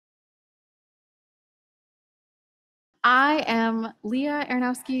I am Leah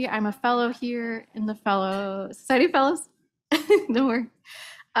Aronofsky. I'm a fellow here in the Society of Fellows. No worries.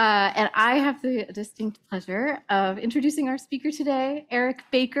 And I have the distinct pleasure of introducing our speaker today, Eric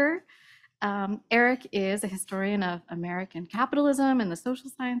Baker. Eric is a historian of American capitalism and the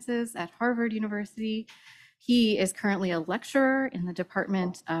social sciences at Harvard University. He is currently a lecturer in the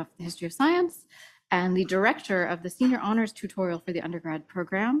Department of the History of Science and the director of the Senior Honors Tutorial for the undergrad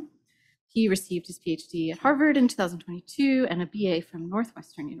program. He received his PhD at Harvard in 2022 and a BA from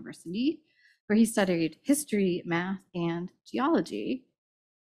Northwestern University, where he studied history, math, and geology.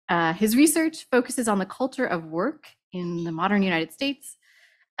 His research focuses on the culture of work in the modern United States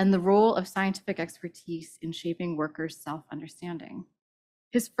and the role of scientific expertise in shaping workers' self-understanding.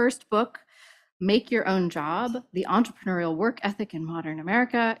 His first book, Make Your Own Job, The Entrepreneurial Work Ethic in Modern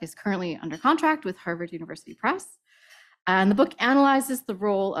America, is currently under contract with Harvard University Press. And the book analyzes the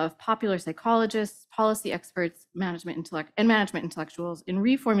role of popular psychologists, policy experts, management intellectuals in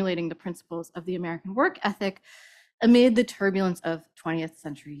reformulating the principles of the American work ethic amid the turbulence of 20th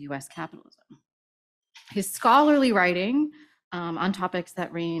century US capitalism. His scholarly writing on topics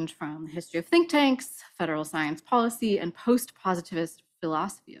that range from the history of think tanks, federal science policy, and post-positivist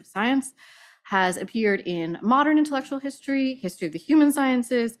philosophy of science has appeared in Modern Intellectual History, History of the Human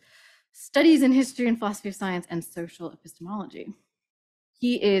Sciences, Studies in History and Philosophy of Science, and Social Epistemology.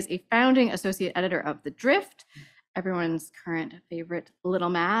 He is a founding associate editor of The Drift, everyone's current favorite little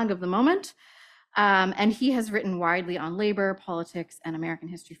mag of the moment. And he has written widely on labor, politics, and American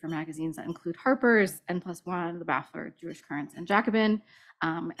history for magazines that include Harper's, N+1, The Baffler, Jewish Currents, and Jacobin.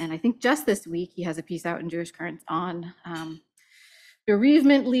 And I think just this week he has a piece out in Jewish Currents on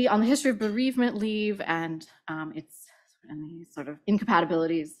bereavement leave, on the history of bereavement leave and the sort of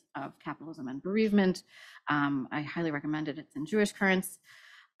incompatibilities of capitalism and bereavement. I highly recommend it. It's in Jewish Currents.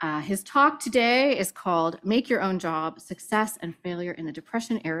 His talk today is called Make Your Own Job, Success and Failure in the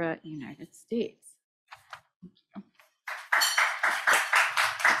Depression Era United States.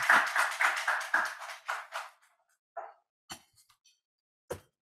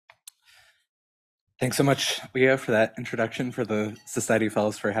 Thanks so much, Leah, for that introduction, for the Society of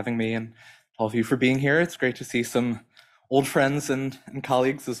Fellows for having me, and all of you for being here. It's great to see some old friends and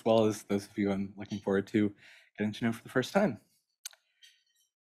colleagues, as well as those of you I'm looking forward to getting to know for the first time.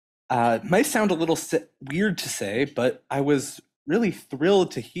 It might sound a little weird to say, but I was really thrilled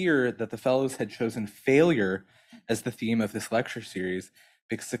to hear that the Fellows had chosen failure as the theme of this lecture series,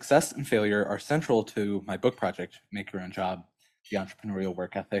 because success and failure are central to my book project, Make Your Own Job, The Entrepreneurial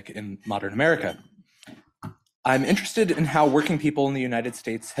Work Ethic in Modern America. I'm interested in how working people in the United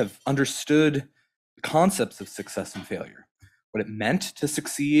States have understood the concepts of success and failure, what it meant to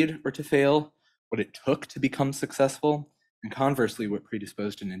succeed or to fail, what it took to become successful, and conversely, what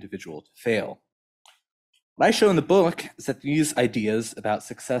predisposed an individual to fail. What I show in the book is that these ideas about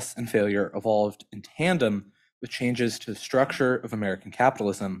success and failure evolved in tandem with changes to the structure of American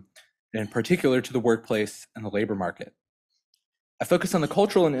capitalism, and in particular to the workplace and the labor market. I focus on the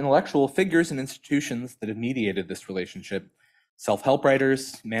cultural and intellectual figures and institutions that have mediated this relationship: self-help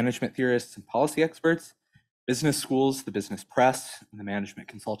writers, management theorists, and policy experts, business schools, the business press, and the management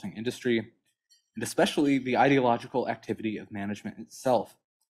consulting industry, and especially the ideological activity of management itself,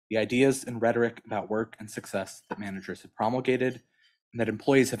 the ideas and rhetoric about work and success that managers have promulgated and that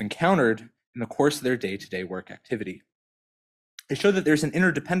employees have encountered in the course of their day-to-day work activity. I show that there's an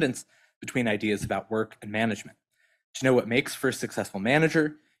interdependence between ideas about work and management. To know what makes for a successful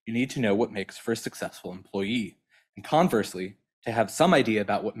manager, you need to know what makes for a successful employee. And conversely, to have some idea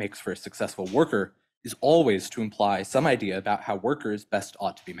about what makes for a successful worker is always to imply some idea about how workers best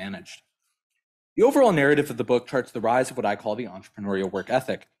ought to be managed. The overall narrative of the book charts the rise of what I call the entrepreneurial work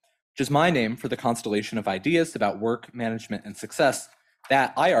ethic, which is my name for the constellation of ideas about work, management, and success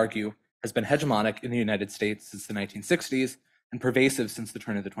that, I argue, has been hegemonic in the United States since the 1960s and pervasive since the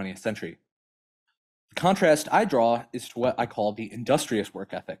turn of the 20th century. The contrast I draw is to what I call the industrious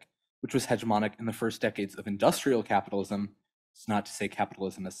work ethic, which was hegemonic in the first decades of industrial capitalism, it's not to say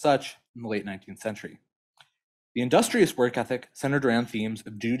capitalism as such, in the late 19th century. The industrious work ethic centered around themes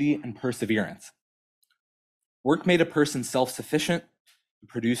of duty and perseverance. Work made a person self-sufficient, a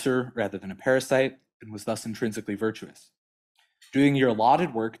producer rather than a parasite, and was thus intrinsically virtuous. Doing your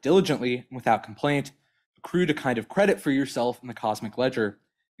allotted work diligently and without complaint accrued a kind of credit for yourself in the cosmic ledger,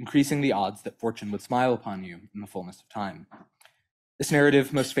 increasing the odds that fortune would smile upon you in the fullness of time. This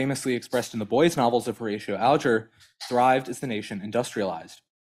narrative, most famously expressed in the boys' novels of Horatio Alger, thrived as the nation industrialized.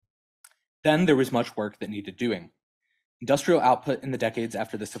 Then there was much work that needed doing. Industrial output in the decades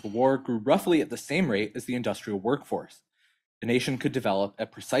after the Civil War grew roughly at the same rate as the industrial workforce. the nation could develop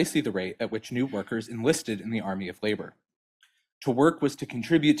at precisely the rate at which new workers enlisted in the army of labor. To work was to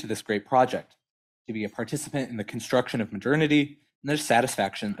contribute to this great project, to be a participant in the construction of modernity and the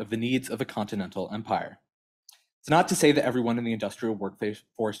satisfaction of the needs of a continental empire. It's not to say that everyone in the industrial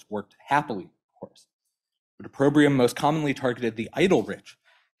workforce worked happily, of course, but opprobrium most commonly targeted the idle rich,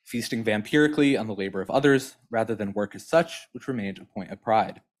 feasting vampirically on the labor of others rather than work as such, which remained a point of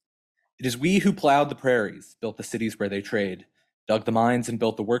pride. It is we who plowed the prairies, built the cities where they trade, dug the mines and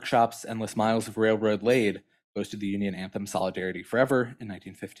built the workshops, endless miles of railroad laid, boasted the Union anthem Solidarity Forever in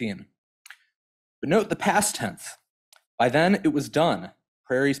 1915. But note the past tense. By then, it was done.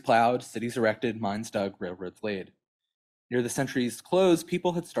 Prairies plowed, cities erected, mines dug, railroads laid. Near the century's close,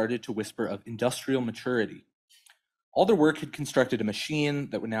 people had started to whisper of industrial maturity. All their work had constructed a machine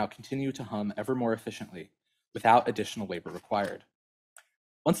that would now continue to hum ever more efficiently, without additional labor required.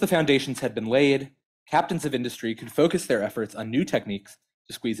 Once the foundations had been laid, captains of industry could focus their efforts on new techniques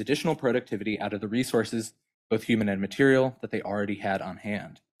to squeeze additional productivity out of the resources, both human and material, that they already had on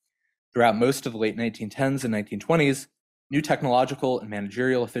hand. Throughout most of the late 1910s and 1920s, new technological and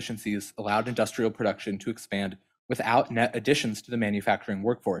managerial efficiencies allowed industrial production to expand without net additions to the manufacturing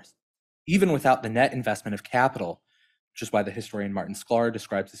workforce, even without the net investment of capital, which is why the historian Martin Sklar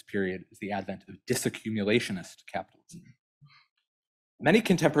describes this period as the advent of disaccumulationist capitalism. Many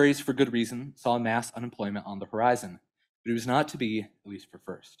contemporaries, for good reason, saw mass unemployment on the horizon, but it was not to be, at least for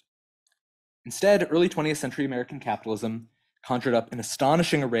first. Instead, early 20th century American capitalism conjured up an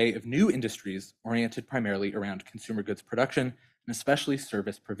astonishing array of new industries oriented primarily around consumer goods production and especially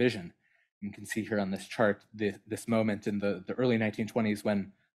service provision. You can see here on this chart this moment in the early 1920s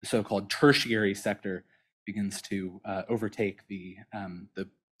when the so-called tertiary sector begins to overtake the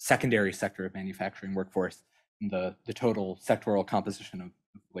secondary sector of manufacturing workforce and the total sectoral composition of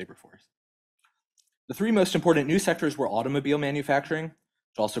the labor force. The three most important new sectors were automobile manufacturing,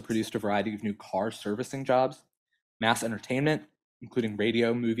 which also produced a variety of new car servicing jobs, mass entertainment, including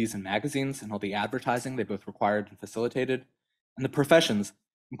radio, movies, and magazines, and all the advertising they both required and facilitated, and the professions,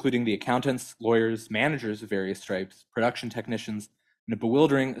 including the accountants, lawyers, managers of various stripes, production technicians, and a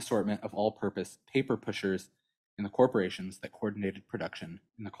bewildering assortment of all-purpose paper pushers in the corporations that coordinated production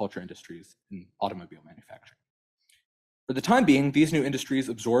in the culture industries and automobile manufacturing. For the time being, these new industries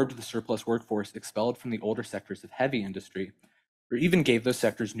absorbed the surplus workforce expelled from the older sectors of heavy industry, or even gave those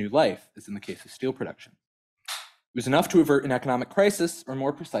sectors new life, as in the case of steel production. It was enough to avert an economic crisis, or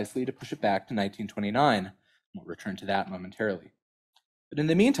more precisely, to push it back to 1929. We'll return to that momentarily. But in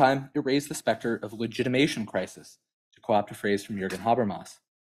the meantime, it raised the specter of a legitimation crisis, to co-opt a phrase from Jürgen Habermas.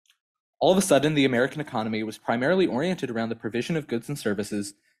 All of a sudden, the American economy was primarily oriented around the provision of goods and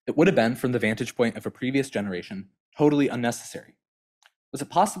services that would have been, from the vantage point of a previous generation, totally unnecessary. Was it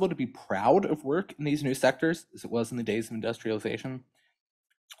possible to be proud of work in these new sectors, as it was in the days of industrialization?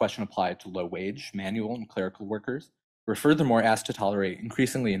 This question applied to low-wage, manual, and clerical workers, who were furthermore asked to tolerate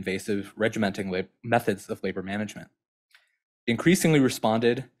increasingly invasive, regimenting methods of labor management. They increasingly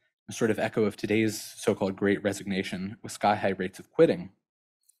responded, a sort of echo of today's so-called Great Resignation, with sky-high rates of quitting.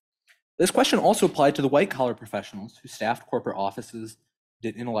 This question also applied to the white-collar professionals who staffed corporate offices,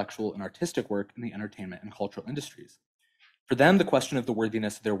 did intellectual and artistic work in the entertainment and cultural industries. For them, the question of the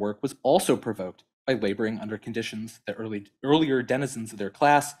worthiness of their work was also provoked by laboring under conditions that earlier denizens of their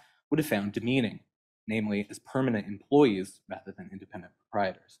class would have found demeaning, namely as permanent employees rather than independent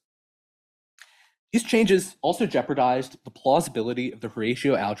proprietors. These changes also jeopardized the plausibility of the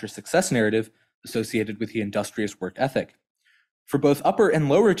Horatio Alger success narrative associated with the industrious work ethic. For both upper and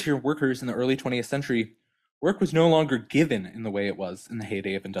lower tier workers in the early 20th century, work was no longer given in the way it was in the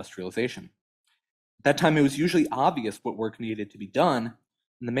heyday of industrialization. At that time, it was usually obvious what work needed to be done,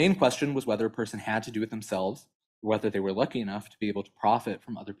 and the main question was whether a person had to do it themselves, or whether they were lucky enough to be able to profit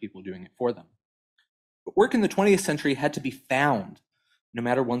from other people doing it for them. But work in the 20th century had to be found, no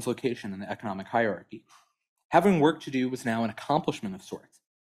matter one's location in the economic hierarchy. Having work to do was now an accomplishment of sorts.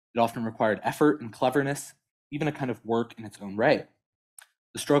 It often required effort and cleverness, even a kind of work in its own right.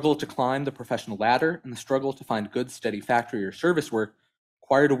 The struggle to climb the professional ladder and the struggle to find good, steady factory or service work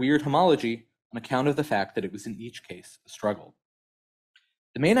required a weird homology on account of the fact that it was in each case a struggle.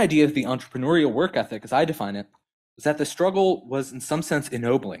 The main idea of the entrepreneurial work ethic, as I define it, was that the struggle was in some sense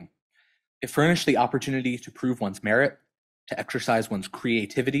ennobling. It furnished the opportunity to prove one's merit, to exercise one's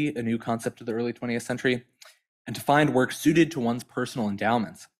creativity, a new concept of the early 20th century, and to find work suited to one's personal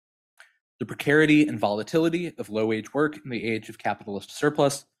endowments. The precarity and volatility of low-wage work in the age of capitalist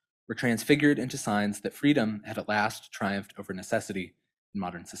surplus were transfigured into signs that freedom had at last triumphed over necessity in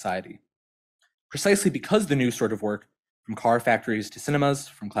modern society. Precisely because the new sort of work, from car factories to cinemas,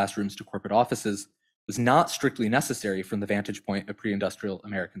 from classrooms to corporate offices, was not strictly necessary from the vantage point of pre-industrial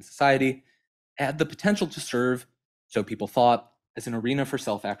American society. It had the potential to serve, so people thought, as an arena for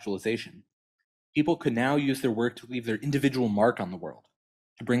self-actualization. People could now use their work to leave their individual mark on the world,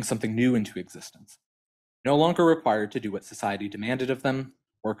 to bring something new into existence. No longer required to do what society demanded of them,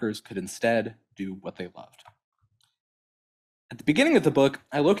 workers could instead do what they loved. At the beginning of the book,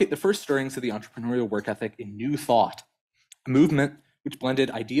 I locate the first stirrings of the entrepreneurial work ethic in New Thought, a movement which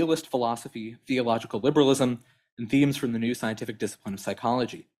blended idealist philosophy, theological liberalism, and themes from the new scientific discipline of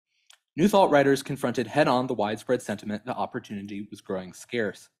psychology. New Thought writers confronted head-on the widespread sentiment that opportunity was growing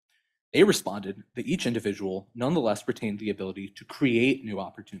scarce. They responded that each individual nonetheless retained the ability to create new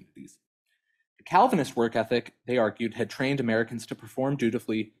opportunities. The Calvinist work ethic, they argued, had trained Americans to perform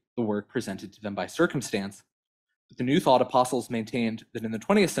dutifully the work presented to them by circumstance. But the New Thought apostles maintained that in the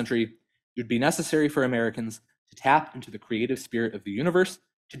 20th century, it would be necessary for Americans to tap into the creative spirit of the universe,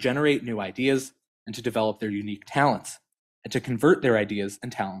 to generate new ideas, and to develop their unique talents, and to convert their ideas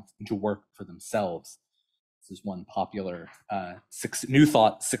and talents into work for themselves. This is one popular New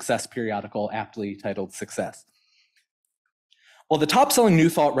Thought success periodical, aptly titled Success. While the top-selling New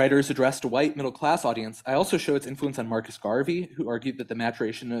Thought writers addressed a white middle-class audience, I also show its influence on Marcus Garvey, who argued that the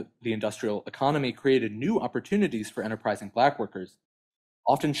maturation of the industrial economy created new opportunities for enterprising Black workers.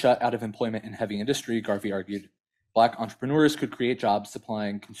 Often shut out of employment in heavy industry, Garvey argued, Black entrepreneurs could create jobs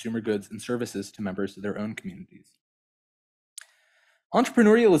supplying consumer goods and services to members of their own communities.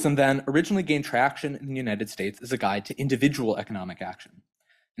 Entrepreneurialism then originally gained traction in the United States as a guide to individual economic action,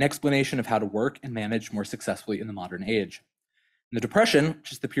 an explanation of how to work and manage more successfully in the modern age. In the Depression,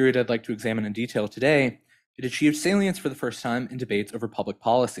 which is the period I'd like to examine in detail today, it achieved salience for the first time in debates over public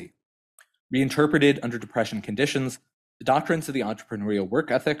policy. Reinterpreted under Depression conditions, the doctrines of the entrepreneurial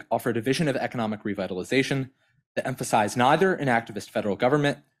work ethic offered a vision of economic revitalization that emphasized neither an activist federal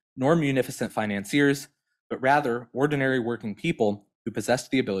government nor munificent financiers, but rather ordinary working people who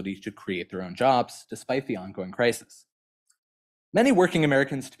possessed the ability to create their own jobs despite the ongoing crisis. Many working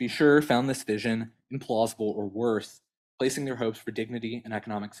Americans, to be sure, found this vision implausible or worse, placing their hopes for dignity and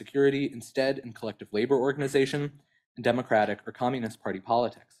economic security instead in collective labor organization and Democratic or Communist Party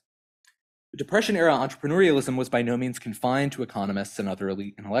politics. The Depression-era entrepreneurialism was by no means confined to economists and other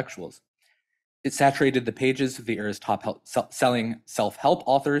elite intellectuals. It saturated the pages of the era's top-selling self-help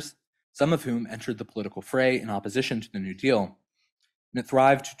authors, some of whom entered the political fray in opposition to the New Deal. And it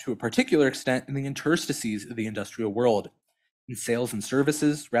thrived to a particular extent in the interstices of the industrial world, in sales and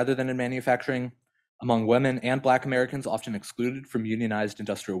services rather than in manufacturing, among women and Black Americans often excluded from unionized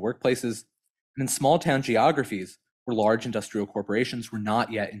industrial workplaces, and in small-town geographies where large industrial corporations were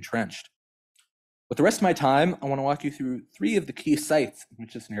not yet entrenched. With the rest of my time, I want to walk you through three of the key sites in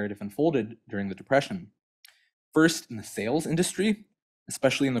which this narrative unfolded during the Depression. First, in the sales industry,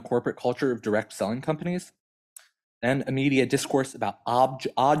 especially in the corporate culture of direct selling companies. Then a media discourse about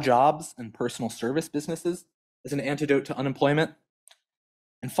odd jobs and personal service businesses as an antidote to unemployment.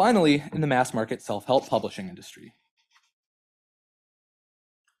 And finally, in the mass market self-help publishing industry.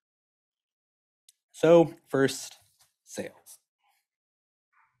 So first, sales.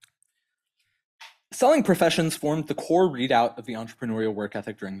 Selling professions formed the core readout of the entrepreneurial work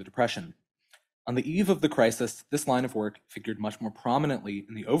ethic during the Depression. On the eve of the crisis, this line of work figured much more prominently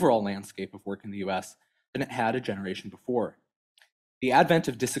in the overall landscape of work in the US than it had a generation before. The advent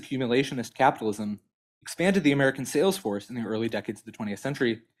of disaccumulationist capitalism expanded the American sales force in the early decades of the 20th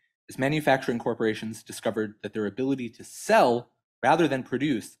century as manufacturing corporations discovered that their ability to sell rather than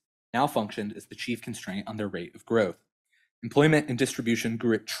produce now functioned as the chief constraint on their rate of growth. Employment and distribution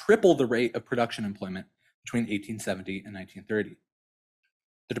grew at triple the rate of production employment between 1870 and 1930.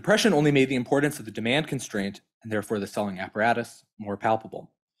 The Depression only made the importance of the demand constraint, and therefore the selling apparatus, more palpable.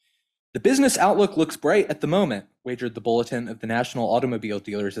 The business outlook looks bright at the moment, wagered the bulletin of the National Automobile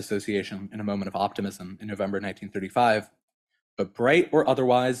Dealers Association in a moment of optimism in November 1935. But bright or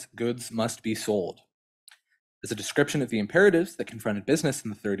otherwise, goods must be sold. As a description of the imperatives that confronted business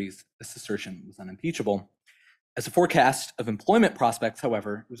in the 30s, this assertion was unimpeachable. As a forecast of employment prospects,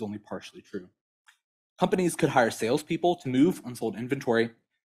 however, it was only partially true. Companies could hire salespeople to move unsold inventory,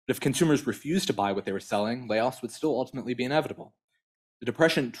 but if consumers refused to buy what they were selling, layoffs would still ultimately be inevitable. The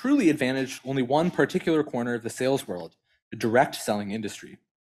Depression truly advantaged only one particular corner of the sales world, the direct selling industry.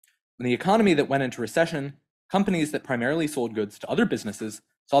 When the economy that went into recession, companies that primarily sold goods to other businesses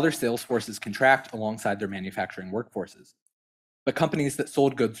saw their sales forces contract alongside their manufacturing workforces. But companies that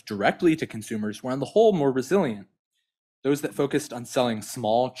sold goods directly to consumers were on the whole more resilient. Those that focused on selling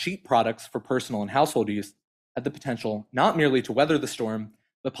small, cheap products for personal and household use had the potential not merely to weather the storm,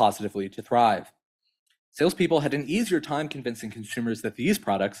 but positively to thrive. Salespeople had an easier time convincing consumers that these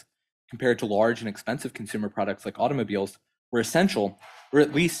products, compared to large and expensive consumer products like automobiles, were essential, or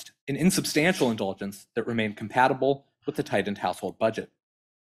at least an insubstantial indulgence that remained compatible with the tightened household budget.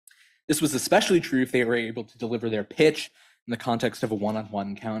 This was especially true if they were able to deliver their pitch in the context of a one-on-one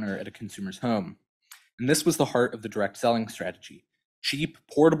encounter at a consumer's home. And this was the heart of the direct selling strategy: cheap,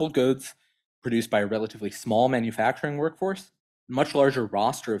 portable goods produced by a relatively small manufacturing workforce, a much larger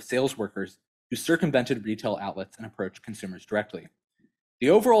roster of sales workers who circumvented retail outlets and approached consumers directly. The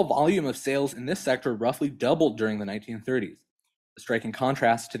overall volume of sales in this sector roughly doubled during the 1930s, a striking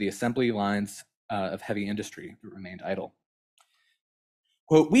contrast to the assembly lines of heavy industry that remained idle.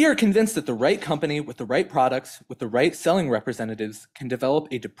 Quote, "We are convinced that the right company with the right products, with the right selling representatives, can develop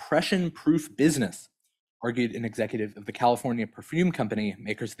a depression-proof business," argued an executive of the California Perfume Company,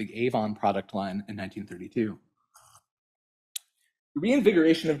 makers of the Avon product line, in 1932. The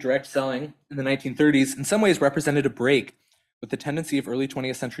reinvigoration of direct selling in the 1930s in some ways represented a break with the tendency of early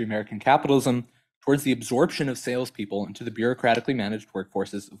 20th century American capitalism towards the absorption of salespeople into the bureaucratically managed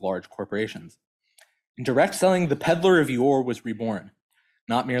workforces of large corporations. In direct selling, the peddler of yore was reborn,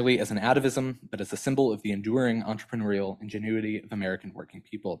 not merely as an atavism, but as a symbol of the enduring entrepreneurial ingenuity of American working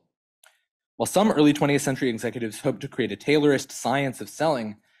people. While some early 20th century executives hoped to create a Taylorist science of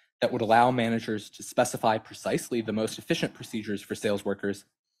selling that would allow managers to specify precisely the most efficient procedures for sales workers,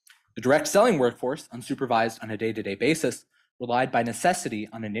 the direct selling workforce, unsupervised on a day-to-day basis, relied by necessity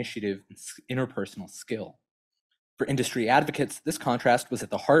on initiative and interpersonal skill. For industry advocates, this contrast was at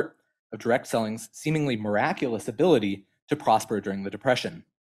the heart of direct selling's seemingly miraculous ability to prosper during the Depression.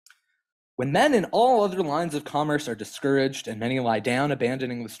 "When men in all other lines of commerce are discouraged and many lie down,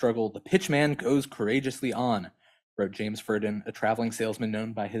 abandoning the struggle, the pitchman goes courageously on," wrote James Ferdin, a traveling salesman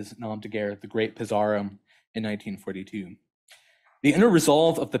known by his nom de guerre, the Great Pizarro, in 1942. The inner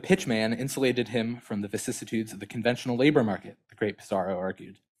resolve of the pitchman insulated him from the vicissitudes of the conventional labor market, the Great Pizarro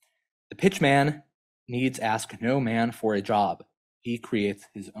argued. "The pitchman needs ask no man for a job. He creates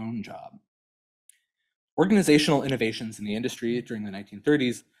his own job." Organizational innovations in the industry during the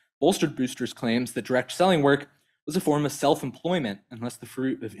 1930s bolstered Brewster's claims that direct selling work was a form of self-employment and less the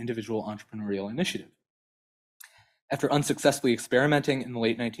fruit of individual entrepreneurial initiative. After unsuccessfully experimenting in the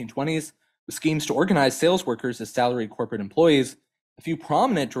late 1920s with schemes to organize sales workers as salaried corporate employees, a few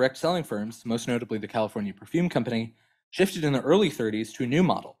prominent direct selling firms, most notably the California Perfume Company, shifted in the early 30s to a new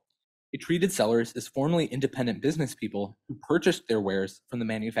model. It treated sellers as formerly independent business people who purchased their wares from the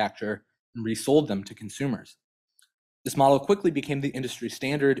manufacturer and resold them to consumers. This model quickly became the industry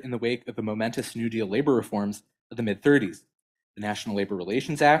standard in the wake of the momentous New Deal labor reforms of the mid-30s. The National Labor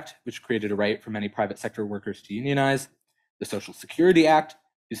Relations Act, which created a right for many private sector workers to unionize, the Social Security Act,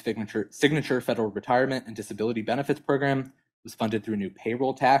 whose signature federal retirement and disability benefits program was funded through a new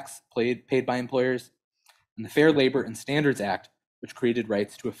payroll tax paid by employers, and the Fair Labor and Standards Act, which created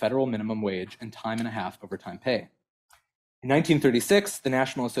rights to a federal minimum wage and time-and-a-half overtime pay. In 1936, the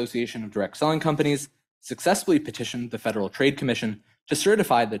National Association of Direct Selling Companies successfully petitioned the Federal Trade Commission to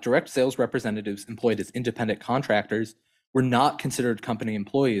certify that direct sales representatives employed as independent contractors were not considered company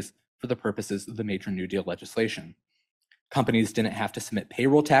employees for the purposes of the major New Deal legislation. Companies didn't have to submit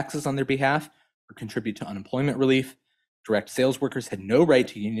payroll taxes on their behalf or contribute to unemployment relief. Direct sales workers had no right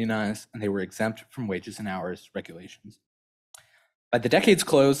to unionize, and they were exempt from wages and hours regulations. By the decade's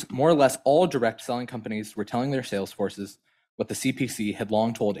close, more or less all direct selling companies were telling their sales forces what the CPC had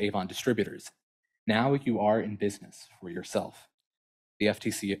long told Avon distributors: "Now you are in business for yourself." The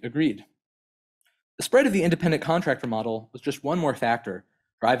FTC agreed. The spread of the independent contractor model was just one more factor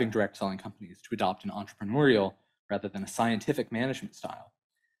driving direct selling companies to adopt an entrepreneurial rather than a scientific management style.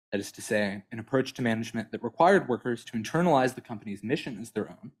 That is to say, an approach to management that required workers to internalize the company's mission as their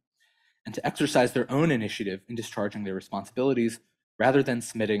own and to exercise their own initiative in discharging their responsibilities rather than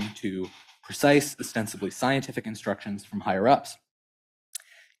submitting to precise, ostensibly scientific instructions from higher ups.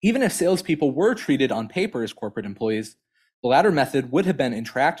 Even if salespeople were treated on paper as corporate employees, the latter method would have been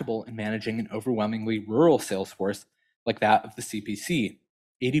intractable in managing an overwhelmingly rural sales force like that of the CPC.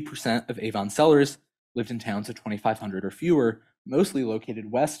 80% of Avon sellers lived in towns of 2,500 or fewer, mostly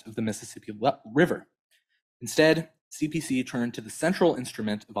located west of the Mississippi River. Instead, CPC turned to the central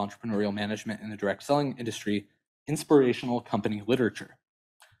instrument of entrepreneurial management in the direct selling industry, inspirational company literature.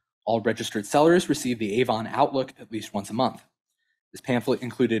 All registered sellers received the Avon Outlook at least once a month. This pamphlet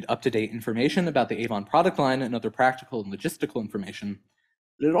included up-to-date information about the Avon product line and other practical and logistical information,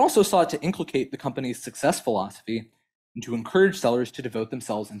 but it also sought to inculcate the company's success philosophy and to encourage sellers to devote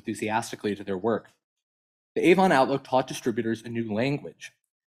themselves enthusiastically to their work. The Avon Outlook taught distributors a new language.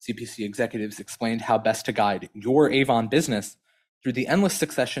 CPC executives explained how best to guide your Avon business through the endless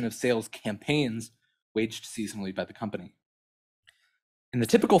succession of sales campaigns waged seasonally by the company. In the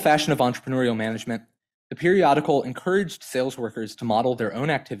typical fashion of entrepreneurial management, the periodical encouraged sales workers to model their own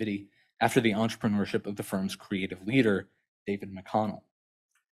activity after the entrepreneurship of the firm's creative leader, David McConnell.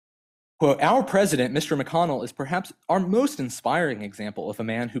 Quote, "Our president, Mr. McConnell, is perhaps our most inspiring example of a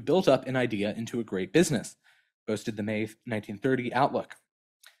man who built up an idea into a great business," boasted the May 1930 Outlook.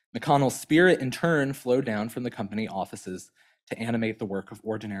 McConnell's spirit, in turn, flowed down from the company offices to animate the work of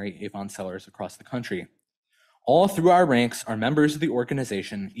ordinary Avon sellers across the country. "All through our ranks are members of the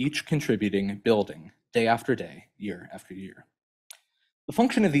organization, each contributing, building, day after day, year after year." The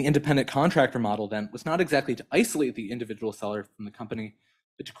function of the independent contractor model, then, was not exactly to isolate the individual seller from the company,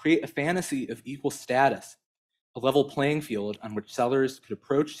 but to create a fantasy of equal status, a level playing field on which sellers could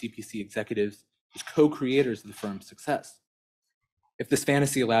approach CPC executives as co-creators of the firm's success. If this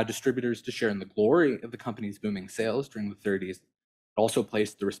fantasy allowed distributors to share in the glory of the company's booming sales during the 30s, it also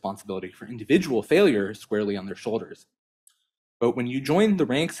placed the responsibility for individual failure squarely on their shoulders. But when you join the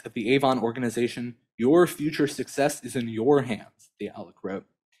ranks of the Avon organization, your future success is in your hands, the Outlook wrote.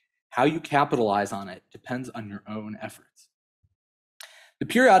 How you capitalize on it depends on your own efforts. The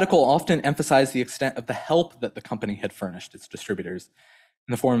periodical often emphasized the extent of the help that the company had furnished its distributors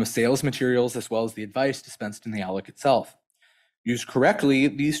in the form of sales materials as well as the advice dispensed in the Outlook itself. Used correctly,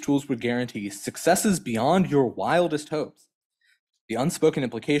 these tools would guarantee successes beyond your wildest hopes. The unspoken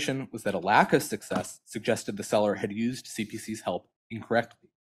implication was that a lack of success suggested the seller had used CPC's help incorrectly.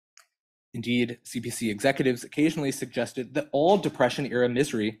 Indeed, CPC executives occasionally suggested that all Depression-era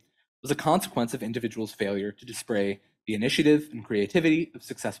misery was a consequence of individuals' failure to display the initiative and creativity of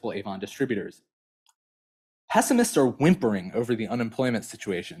successful Avon distributors. "Pessimists are whimpering over the unemployment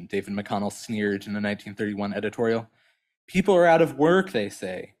situation," David McConnell sneered in a 1931 editorial. "People are out of work, they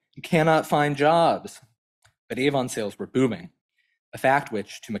say, and cannot find jobs." But Avon sales were booming, a fact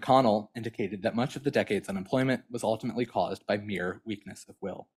which, to McConnell, indicated that much of the decade's unemployment was ultimately caused by mere weakness of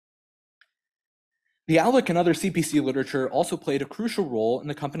will. The Outlook and other CPC literature also played a crucial role in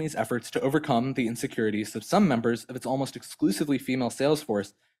the company's efforts to overcome the insecurities of some members of its almost exclusively female sales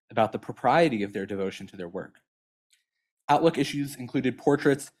force about the propriety of their devotion to their work. Outlook issues included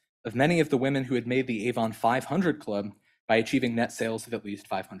portraits of many of the women who had made the Avon 500 Club by achieving net sales of at least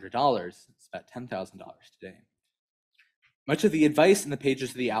 $500. It's about $10,000 today. Much of the advice in the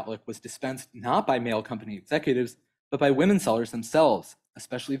pages of the Outlook was dispensed not by male company executives, but by women sellers themselves,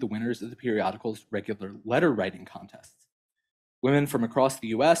 especially the winners of the periodical's regular letter writing contests. Women from across the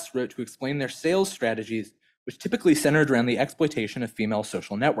US wrote to explain their sales strategies, which typically centered around the exploitation of female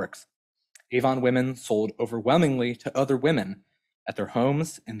social networks. Avon women sold overwhelmingly to other women at their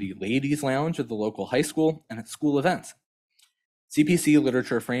homes, in the ladies' lounge of the local high school, and at school events. CPC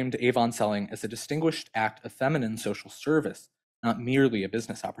literature framed Avon selling as a distinguished act of feminine social service, not merely a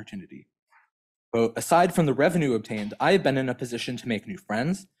business opportunity. Quote, "Aside from the revenue obtained, I have been in a position to make new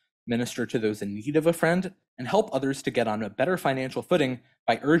friends, minister to those in need of a friend, and help others to get on a better financial footing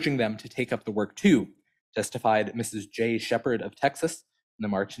by urging them to take up the work too," testified Mrs. J. Shepard of Texas in the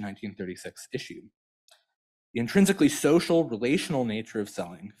March 1936 issue. The intrinsically social, relational nature of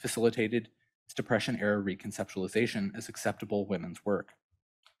selling facilitated its Depression-era reconceptualization as acceptable women's work.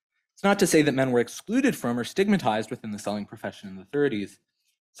 It's not to say that men were excluded from or stigmatized within the selling profession in the 30s.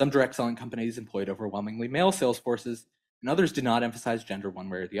 Some direct selling companies employed overwhelmingly male sales forces, and others did not emphasize gender one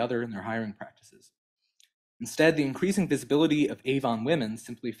way or the other in their hiring practices. Instead, the increasing visibility of Avon women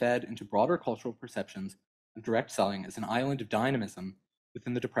simply fed into broader cultural perceptions of direct selling as an island of dynamism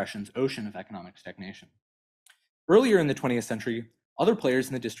within the Depression's ocean of economic stagnation. Earlier in the 20th century, other players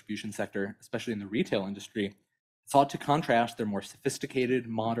in the distribution sector, especially in the retail industry, sought to contrast their more sophisticated,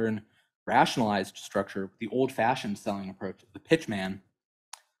 modern, rationalized structure with the old-fashioned selling approach of the pitchman.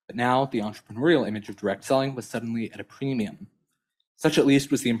 But now, the entrepreneurial image of direct selling was suddenly at a premium. Such at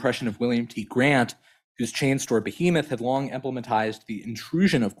least was the impression of William T. Grant, whose chain store behemoth had long emblematized the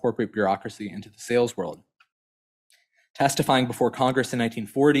intrusion of corporate bureaucracy into the sales world. Testifying before Congress in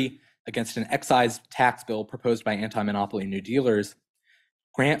 1940 against an excise tax bill proposed by anti-monopoly New Dealers,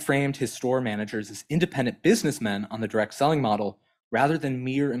 Grant framed his store managers as independent businessmen on the direct selling model rather than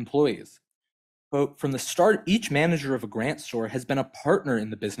mere employees. Quote, "From the start, each manager of a Grant store has been a partner in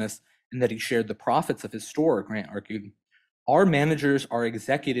the business in that he shared the profits of his store," Grant argued. "Our managers are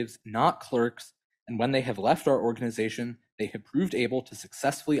executives, not clerks, and when they have left our organization, they have proved able to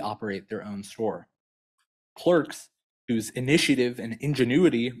successfully operate their own store." Clerks, whose initiative and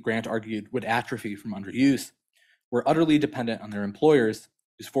ingenuity, Grant argued, would atrophy from underuse, were utterly dependent on their employers,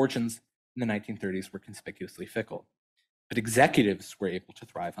 whose fortunes in the 1930s were conspicuously fickle. But executives were able to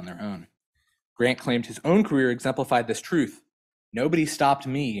thrive on their own. Grant claimed his own career exemplified this truth. "Nobody stopped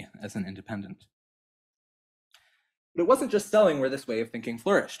me as an independent." But it wasn't just selling where this way of thinking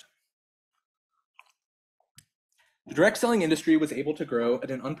flourished. The direct selling industry was able to grow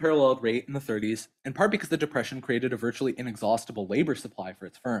at an unparalleled rate in the 30s, in part because the Depression created a virtually inexhaustible labor supply for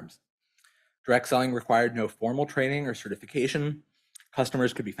its firms. Direct selling required no formal training or certification,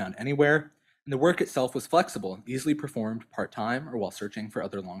 customers could be found anywhere, and the work itself was flexible and easily performed part-time or while searching for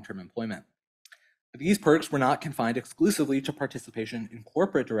other long-term employment. But these perks were not confined exclusively to participation in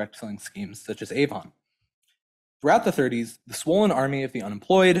corporate direct selling schemes such as Avon. Throughout the 30s, the swollen army of the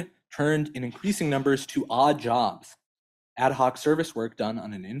unemployed turned in increasing numbers to odd jobs, ad hoc service work done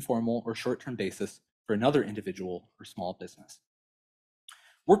on an informal or short-term basis for another individual or small business.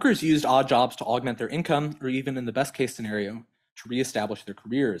 Workers used odd jobs to augment their income, or even in the best case scenario, to reestablish their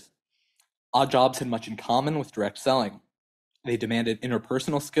careers. Odd jobs had much in common with direct selling. They demanded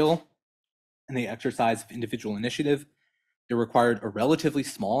interpersonal skill and the exercise of individual initiative. They required a relatively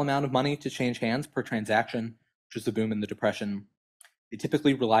small amount of money to change hands per transaction, which was the boom in the Depression. They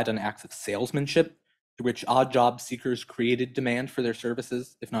typically relied on acts of salesmanship, through which odd job seekers created demand for their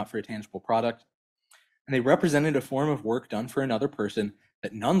services, if not for a tangible product. And they represented a form of work done for another person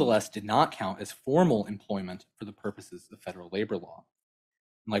that nonetheless did not count as formal employment for the purposes of federal labor law.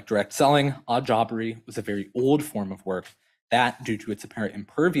 And like direct selling, odd jobbery was a very old form of work that, due to its apparent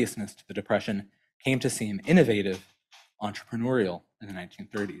imperviousness to the Depression, came to seem innovative, entrepreneurial in the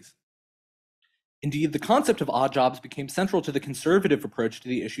 1930s. Indeed, the concept of odd jobs became central to the conservative approach to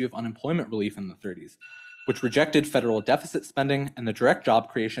the issue of unemployment relief in the 30s, which rejected federal deficit spending and the direct job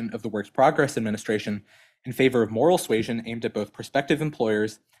creation of the Works Progress Administration in favor of moral suasion aimed at both prospective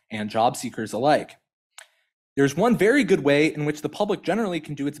employers and job seekers alike. There's one very good way in which the public generally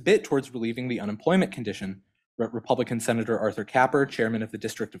can do its bit towards relieving the unemployment condition, wrote Republican Senator Arthur Capper, chairman of the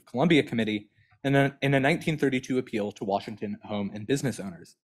District of Columbia Committee, in a 1932 appeal to Washington home and business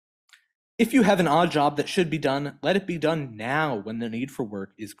owners. If you have an odd job that should be done, let it be done now when the need for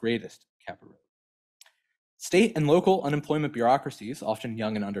work is greatest, Capper wrote. State and local unemployment bureaucracies, often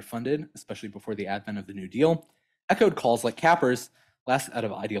young and underfunded, especially before the advent of the New Deal, echoed calls like Capper's, less out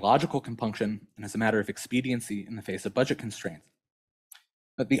of ideological compunction and as a matter of expediency in the face of budget constraints.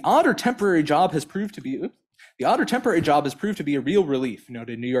 But the odd or temporary job has proved to be a real relief,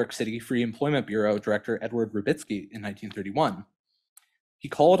 noted New York City Free Employment Bureau Director Edward Rubitsky in 1931. He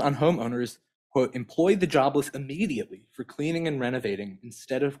called on homeowners, quote, employ the jobless immediately for cleaning and renovating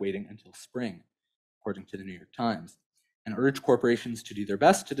instead of waiting until spring, according to the New York Times, and urged corporations to do their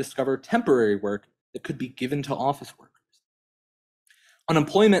best to discover temporary work that could be given to office workers.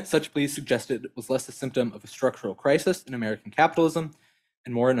 Unemployment, such pleas suggested, was less a symptom of a structural crisis in American capitalism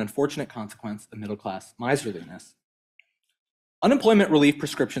and more an unfortunate consequence of middle-class miserliness. Unemployment relief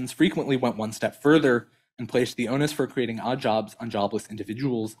prescriptions frequently went one step further and placed the onus for creating odd jobs on jobless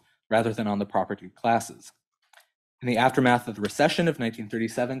individuals rather than on the propertied classes. In the aftermath of the recession of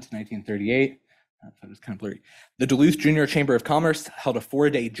 1937 to 1938, that was kind of blurry, the Duluth Junior Chamber of Commerce held a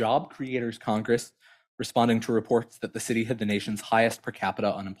 4-day Job Creators Congress, responding to reports that the city had the nation's highest per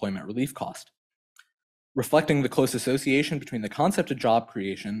capita unemployment relief cost. Reflecting the close association between the concept of job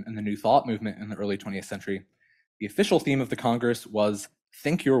creation and the New Thought movement in the early 20th century, the official theme of the Congress was,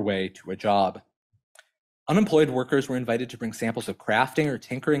 think your way to a job. Unemployed workers were invited to bring samples of crafting or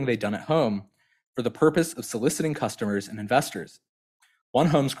tinkering they'd done at home for the purpose of soliciting customers and investors. One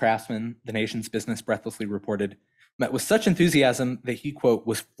homes craftsman, the nation's business breathlessly reported, met with such enthusiasm that he, quote,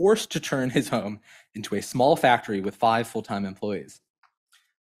 was forced to turn his home into a small factory with 5 full-time employees.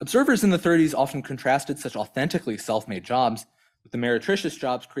 Observers in the 30s often contrasted such authentically self-made jobs with the meretricious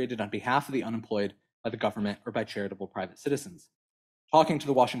jobs created on behalf of the unemployed by the government or by charitable private citizens. Talking to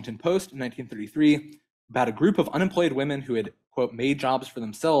the Washington Post in 1933 about a group of unemployed women who had, quote, made jobs for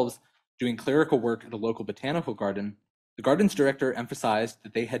themselves doing clerical work at a local botanical garden, the garden's director emphasized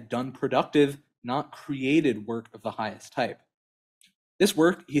that they had done productive, not created work of the highest type. This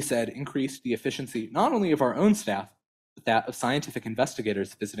work, he said, increased the efficiency not only of our own staff, but that of scientific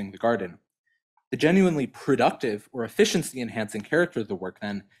investigators visiting the garden. The genuinely productive or efficiency-enhancing character of the work,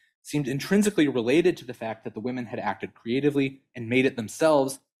 then, seemed intrinsically related to the fact that the women had acted creatively and made it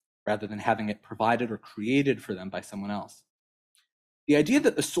themselves, rather than having it provided or created for them by someone else. The idea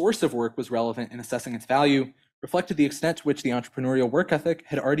that the source of work was relevant in assessing its value reflected the extent to which the entrepreneurial work ethic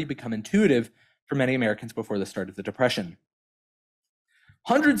had already become intuitive for many Americans before the start of the Depression.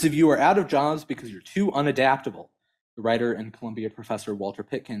 Hundreds of you are out of jobs because you're too unadaptable, the writer and Columbia professor Walter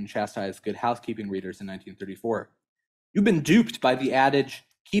Pitkin chastised Good Housekeeping readers in 1934. You've been duped by the adage,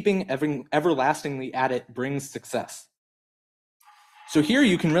 keeping everlastingly at it brings success. So here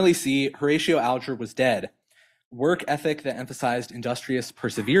you can really see Horatio Alger was dead. Work ethic that emphasized industrious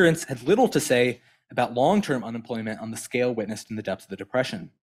perseverance had little to say about long-term unemployment on the scale witnessed in the depths of the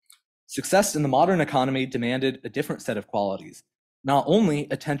Depression. Success in the modern economy demanded a different set of qualities, not only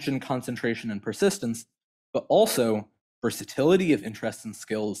attention, concentration, and persistence, but also versatility of interests and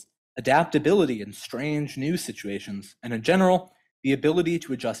skills, adaptability in strange new situations, and in general, the ability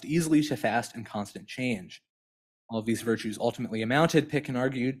to adjust easily to fast and constant change. All of these virtues ultimately amounted, Pick and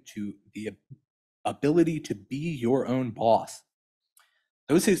argued, to the ability to be your own boss.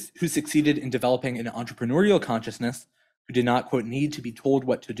 Those who succeeded in developing an entrepreneurial consciousness, who did not, quote, need to be told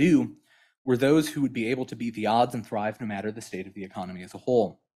what to do, were those who would be able to beat the odds and thrive no matter the state of the economy as a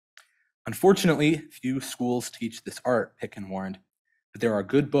whole. Unfortunately, few schools teach this art, Picken warned, but there are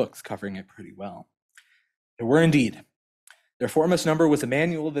good books covering it pretty well. There were indeed. Their foremost number was a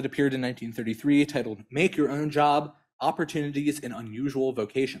manual that appeared in 1933 titled Make Your Own Job, Opportunities in Unusual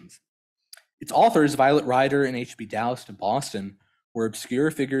Vocations. Its authors, Violet Ryder and H.B. Doust of Boston, were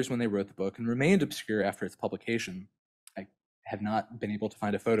obscure figures when they wrote the book and remained obscure after its publication. I have not been able to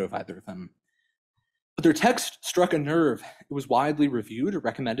find a photo of either of them. But their text struck a nerve. It was widely reviewed or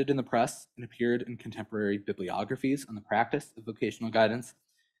recommended in the press and appeared in contemporary bibliographies on the practice of vocational guidance.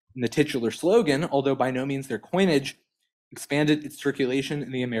 And the titular slogan, although by no means their coinage, expanded its circulation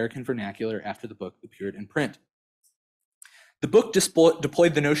in the American vernacular after the book appeared in print. The book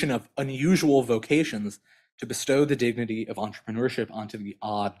deployed the notion of unusual vocations to bestow the dignity of entrepreneurship onto the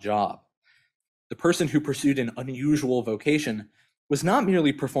odd job. The person who pursued an unusual vocation was not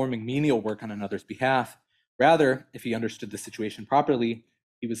merely performing menial work on another's behalf. Rather, if he understood the situation properly,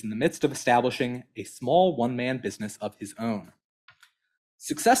 he was in the midst of establishing a small one-man business of his own.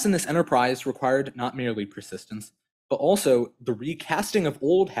 Success in this enterprise required not merely persistence, but also the recasting of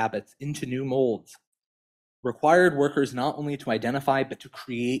old habits into new molds. Required workers not only to identify, but to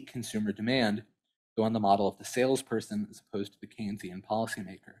create consumer demand, though on the model of the salesperson as opposed to the Keynesian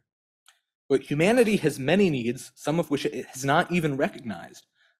policymaker. But humanity has many needs, some of which it has not even recognized,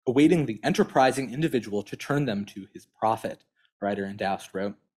 awaiting the enterprising individual to turn them to his profit, Ryder and Doust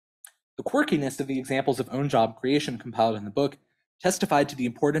wrote. The quirkiness of the examples of own job creation compiled in the book testified to the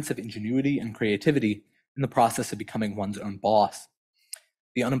importance of ingenuity and creativity in the process of becoming one's own boss.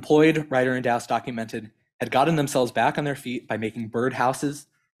 The unemployed, Ryder and Doust documented, had gotten themselves back on their feet by making birdhouses,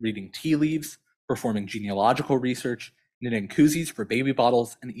 reading tea leaves, performing genealogical research, knitting koozies for baby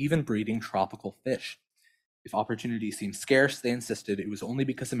bottles, and even breeding tropical fish. If opportunity seemed scarce, they insisted it was only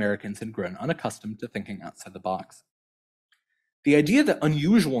because Americans had grown unaccustomed to thinking outside the box. The idea that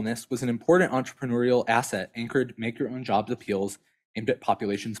unusualness was an important entrepreneurial asset anchored make-your-own-jobs appeals aimed at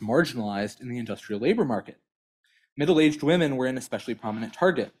populations marginalized in the industrial labor market. Middle-aged women were an especially prominent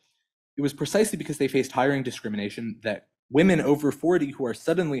target. It was precisely because they faced hiring discrimination that women over 40 who are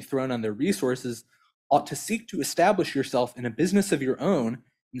suddenly thrown on their resources ought to seek to establish yourself in a business of your own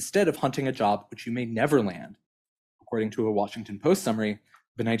instead of hunting a job which you may never land, according to a Washington Post summary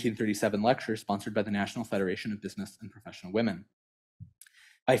of a 1937 lecture sponsored by the National Federation of Business and Professional Women.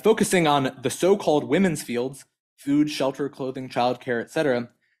 By focusing on the so-called women's fields, food, shelter, clothing, childcare, etc.,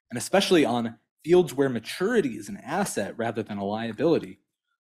 and especially on fields where maturity is an asset rather than a liability,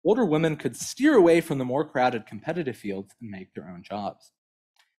 older women could steer away from the more crowded competitive fields and make their own jobs.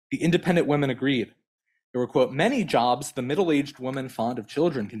 The independent women agreed. There were, quote, many jobs the middle-aged woman fond of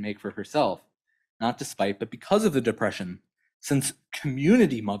children can make for herself, not despite, but because of the Depression, since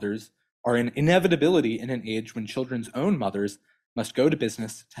community mothers are an inevitability in an age when children's own mothers must go to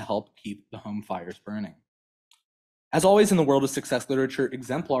business to help keep the home fires burning. As always in the world of success literature,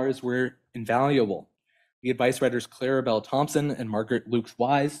 exemplars were invaluable. The advice writers Clara Bell Thompson and Margaret Lukes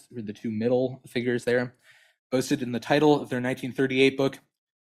Wise, who are the two middle figures there, boasted in the title of their 1938 book,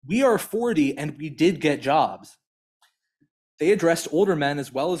 "We are 40 and we did get jobs." They addressed older men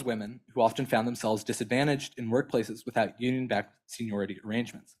as well as women who often found themselves disadvantaged in workplaces without union-backed seniority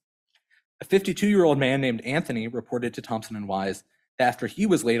arrangements. A 52-year-old man named Anthony reported to Thompson and Wise that after he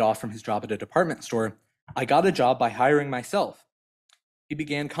was laid off from his job at a department store, "I got a job by hiring myself." He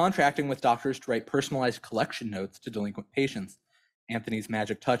began contracting with doctors to write personalized collection notes to delinquent patients. Anthony's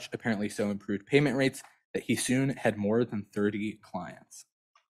magic touch apparently so improved payment rates that he soon had more than 30 clients.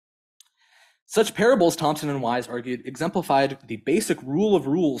 Such parables, Thompson and Wise argued, exemplified the basic rule of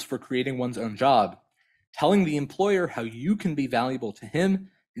rules for creating one's own job, telling the employer how you can be valuable to him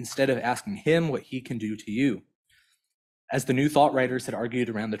instead of asking him what he can do to you. As the New Thought writers had argued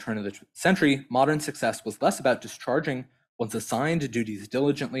around the turn of the century, modern success was less about discharging one's assigned duties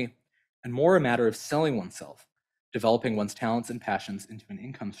diligently and more a matter of selling oneself, developing one's talents and passions into an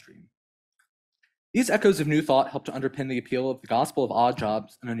income stream. These echoes of New Thought helped to underpin the appeal of the gospel of odd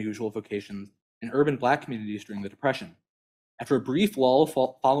jobs and unusual vocations in urban Black communities during the Depression. After a brief lull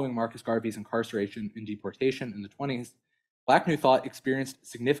following Marcus Garvey's incarceration and deportation in the 20s, Black New Thought experienced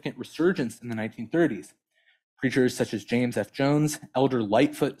significant resurgence in the 1930s. Preachers such as James F. Jones, Elder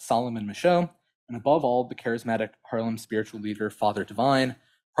Lightfoot Solomon Michaud, and above all, the charismatic Harlem spiritual leader Father Divine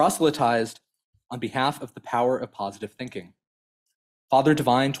proselytized on behalf of the power of positive thinking. Father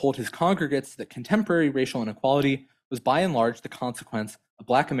Divine told his congregates that contemporary racial inequality was by and large the consequence of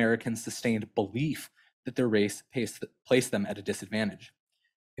Black Americans' sustained belief that their race placed them at a disadvantage.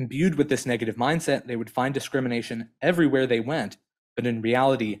 Imbued with this negative mindset, they would find discrimination everywhere they went, but in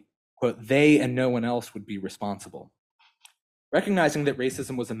reality, quote, they and no one else would be responsible. Recognizing that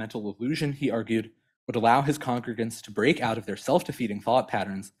racism was a mental illusion, he argued, would allow his congregants to break out of their self-defeating thought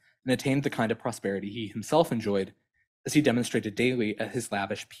patterns and attain the kind of prosperity he himself enjoyed, as he demonstrated daily at his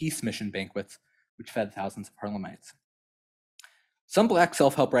lavish peace mission banquets, which fed thousands of Harlemites. Some Black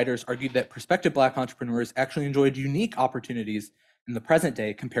self-help writers argued that prospective Black entrepreneurs actually enjoyed unique opportunities in the present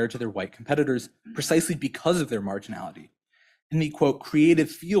day compared to their white competitors precisely because of their marginality. In the, quote, creative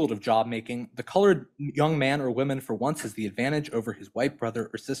field of job making, the colored young man or woman for once has the advantage over his white brother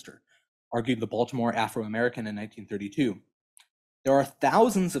or sister, argued the Baltimore Afro-American in 1932. There are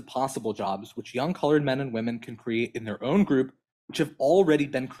thousands of possible jobs which young colored men and women can create in their own group, which have already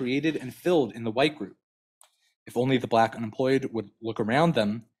been created and filled in the white group. If only the Black unemployed would look around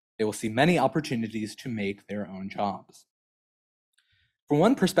them, they will see many opportunities to make their own jobs. From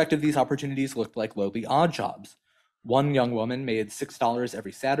one perspective, these opportunities looked like lowly odd jobs. One young woman made $6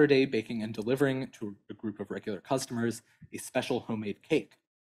 every Saturday baking and delivering to a group of regular customers a special homemade cake.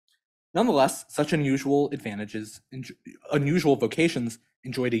 Nonetheless, such unusual vocations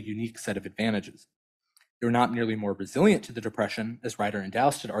enjoyed a unique set of advantages. They were not merely more resilient to the Depression, as Ryder and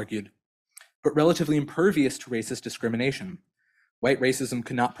Doust had argued, but relatively impervious to racist discrimination. White racism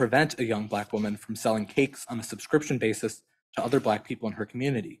could not prevent a young Black woman from selling cakes on a subscription basis to other Black people in her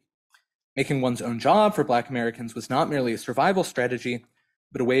community. Making one's own job for Black Americans was not merely a survival strategy,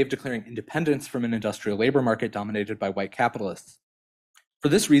 but a way of declaring independence from an industrial labor market dominated by white capitalists. For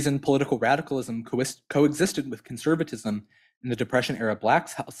this reason, political radicalism coexisted with conservatism in the Depression-era Black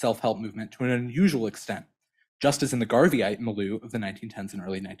self-help movement to an unusual extent, just as in the Garveyite milieu of the 1910s and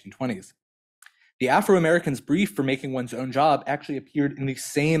early 1920s. The Afro-Americans' brief for making one's own job actually appeared in the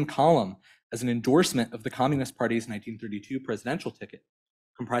same column as an endorsement of the Communist Party's 1932 presidential ticket,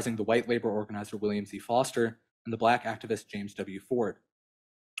 comprising the white labor organizer William Z. Foster and the Black activist James W. Ford.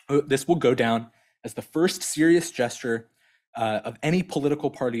 This will go down as the first serious gesture of any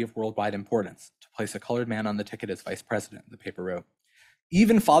political party of worldwide importance to place a colored man on the ticket as vice president, the paper wrote.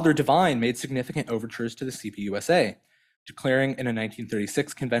 Even Father Divine made significant overtures to the CPUSA, declaring in a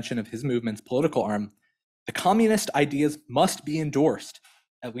 1936 convention of his movement's political arm, the communist ideas must be endorsed,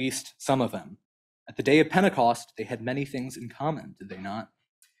 at least some of them. At the day of Pentecost, they had many things in common, did they not?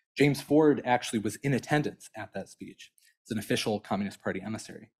 James Ford actually was in attendance at that speech as an official Communist Party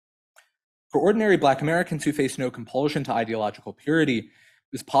emissary. For ordinary Black Americans who face no compulsion to ideological purity,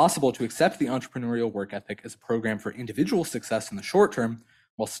 it was possible to accept the entrepreneurial work ethic as a program for individual success in the short term,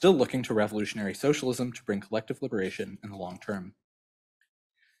 while still looking to revolutionary socialism to bring collective liberation in the long term.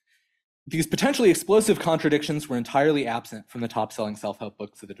 These potentially explosive contradictions were entirely absent from the top-selling self-help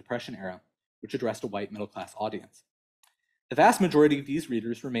books of the Depression era, which addressed a white middle-class audience. The vast majority of these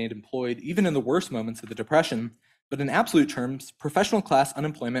readers remained employed even in the worst moments of the Depression, but in absolute terms, professional class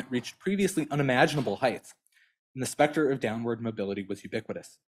unemployment reached previously unimaginable heights, and the specter of downward mobility was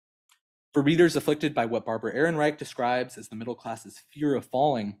ubiquitous. For readers afflicted by what Barbara Ehrenreich describes as the middle class's fear of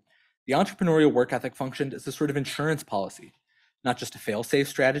falling, the entrepreneurial work ethic functioned as a sort of insurance policy, not just a fail-safe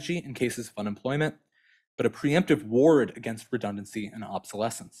strategy in cases of unemployment, but a preemptive ward against redundancy and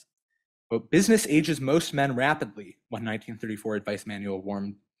obsolescence. Quote, business ages most men rapidly, one 1934 advice manual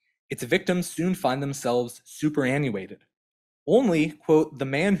warned. Its victims soon find themselves superannuated. Only, quote, the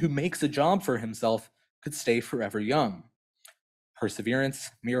man who makes a job for himself could stay forever young.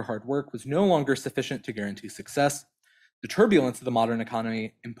 Perseverance, mere hard work, was no longer sufficient to guarantee success. The turbulence of the modern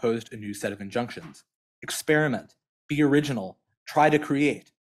economy imposed a new set of injunctions. Experiment, be original, try to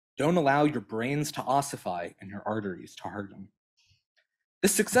create. Don't allow your brains to ossify and your arteries to harden.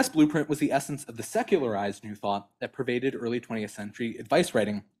 This success blueprint was the essence of the secularized New Thought that pervaded early 20th century advice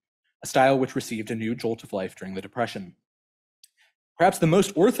writing, a style which received a new jolt of life during the Depression. Perhaps the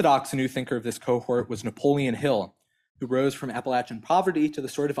most orthodox new thinker of this cohort was Napoleon Hill, who rose from Appalachian poverty to the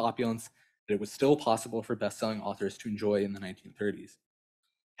sort of opulence that it was still possible for best-selling authors to enjoy in the 1930s.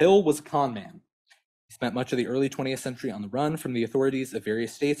 Hill was a con man. He spent much of the early 20th century on the run from the authorities of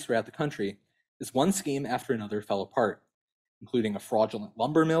various states throughout the country, as one scheme after another fell apart, including a fraudulent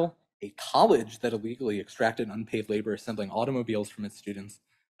lumber mill, a college that illegally extracted unpaid labor assembling automobiles from its students,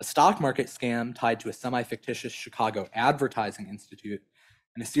 a stock market scam tied to a semi-fictitious Chicago advertising institute,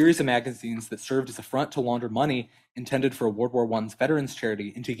 and a series of magazines that served as a front to launder money intended for World War I's veterans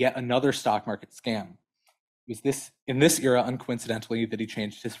charity into yet another stock market scam. It was in this era, uncoincidentally, that he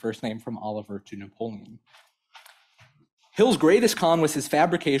changed his first name from Oliver to Napoleon. Hill's greatest con was his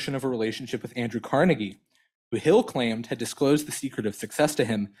fabrication of a relationship with Andrew Carnegie, who Hill claimed had disclosed the secret of success to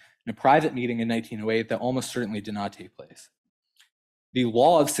him in a private meeting in 1908 that almost certainly did not take place. The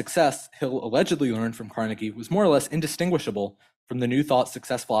law of success Hill allegedly learned from Carnegie was more or less indistinguishable from the New Thought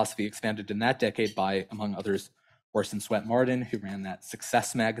success philosophy expanded in that decade by, among others, Orson Swett Marden, who ran that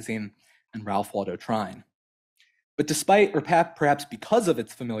Success magazine, and Ralph Waldo Trine. But despite, or perhaps because of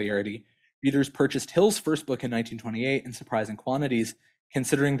its familiarity, readers purchased Hill's first book in 1928 in surprising quantities,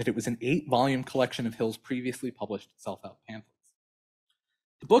 considering that it was an 8-volume collection of Hill's previously published self-help pamphlets.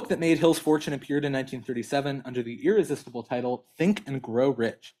 The book that made Hill's fortune appeared in 1937 under the irresistible title, Think and Grow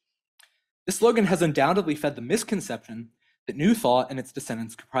Rich. This slogan has undoubtedly fed the misconception that New Thought and its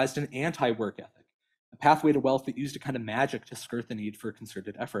descendants comprised an anti-work ethic, a pathway to wealth that used a kind of magic to skirt the need for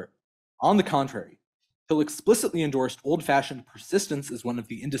concerted effort. On the contrary, Hill explicitly endorsed old-fashioned persistence as one of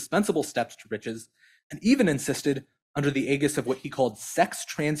the indispensable steps to riches, and even insisted, under the aegis of what he called sex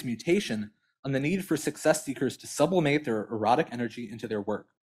transmutation, on the need for success seekers to sublimate their erotic energy into their work.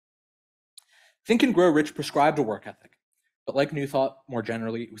 Think and Grow Rich prescribed a work ethic, but like New Thought, more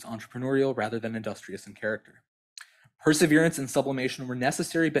generally, it was entrepreneurial rather than industrious in character. Perseverance and sublimation were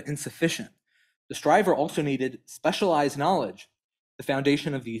necessary but insufficient. The striver also needed specialized knowledge, the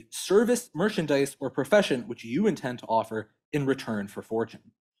foundation of the service, merchandise, or profession which you intend to offer in return for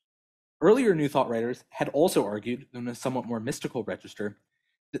fortune. Earlier New Thought writers had also argued, though in a somewhat more mystical register,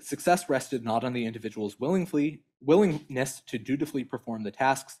 that success rested not on the individual's willingness to dutifully perform the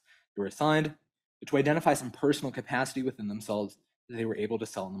tasks they were assigned, but to identify some personal capacity within themselves that they were able to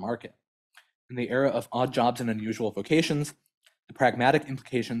sell in the market. In the era of odd jobs and unusual vocations, the pragmatic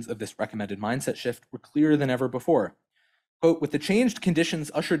implications of this recommended mindset shift were clearer than ever before. Quote, with the changed conditions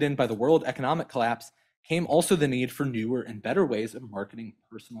ushered in by the world economic collapse came also the need for newer and better ways of marketing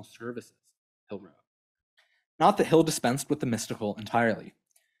personal services, Hill wrote. Not that Hill dispensed with the mystical entirely.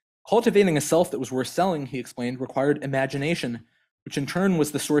 Cultivating a self that was worth selling, he explained, required imagination, which in turn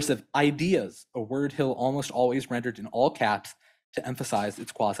was the source of ideas, a word Hill almost always rendered in all caps to emphasize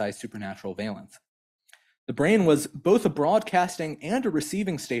its quasi-supernatural valence. The brain was both a broadcasting and a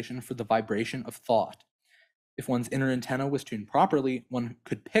receiving station for the vibration of thought. If one's inner antenna was tuned properly, one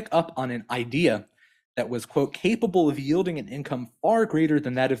could pick up on an idea that was, quote, capable of yielding an income far greater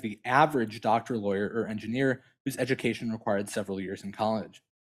than that of the average doctor, lawyer, or engineer whose education required several years in college.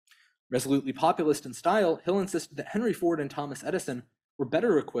 Resolutely populist in style, Hill insisted that Henry Ford and Thomas Edison were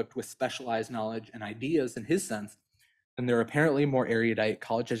better equipped with specialized knowledge and ideas in his sense than their apparently more erudite,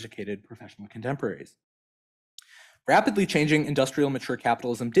 college-educated professional contemporaries. Rapidly changing industrial mature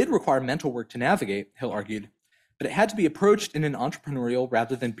capitalism did require mental work to navigate, Hill argued, but it had to be approached in an entrepreneurial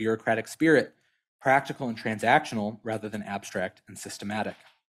rather than bureaucratic spirit, practical and transactional rather than abstract and systematic.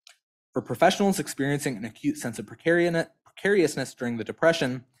 For professionals experiencing an acute sense of precariousness during the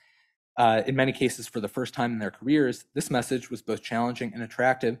Depression, in many cases for the first time in their careers, this message was both challenging and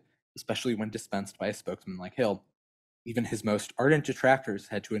attractive, especially when dispensed by a spokesman like Hill. Even his most ardent detractors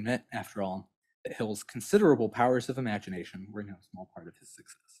had to admit, after all, that Hill's considerable powers of imagination were no small part of his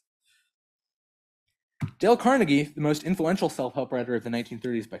success. Dale Carnegie, the most influential self-help writer of the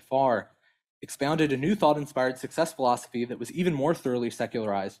 1930s by far, expounded a New Thought-inspired success philosophy that was even more thoroughly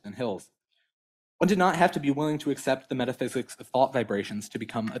secularized than Hill's. One did not have to be willing to accept the metaphysics of thought vibrations to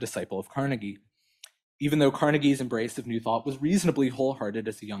become a disciple of Carnegie. Even though Carnegie's embrace of New Thought was reasonably wholehearted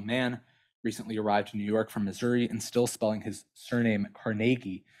as a young man, recently arrived in New York from Missouri and still spelling his surname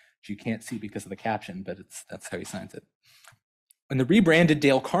Carnegie, which you can't see because of the caption, but that's how he signs it. When the rebranded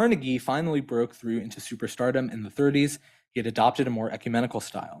Dale Carnegie finally broke through into superstardom in the 30s, he had adopted a more ecumenical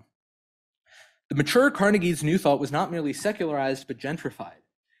style. The mature Carnegie's New Thought was not merely secularized, but gentrified.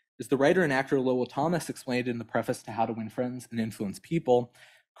 As the writer and actor Lowell Thomas explained in the preface to How to Win Friends and Influence People,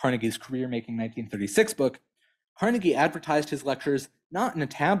 Carnegie's career-making 1936 book, Carnegie advertised his lectures not in a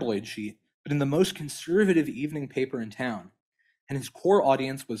tabloid sheet, but in the most conservative evening paper in town. And his core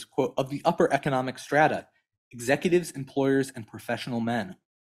audience was, quote, of the upper economic strata, executives, employers, and professional men.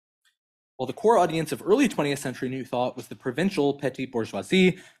 While the core audience of early 20th century New Thought was the provincial petit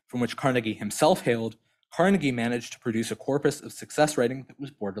bourgeoisie from which Carnegie himself hailed, Carnegie managed to produce a corpus of success writing that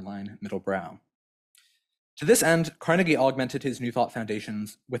was borderline middlebrow. To this end, Carnegie augmented his New Thought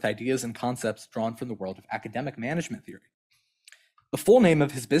foundations with ideas and concepts drawn from the world of academic management theory. The full name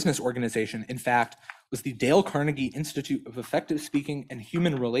of his business organization, in fact, was the Dale Carnegie Institute of Effective Speaking and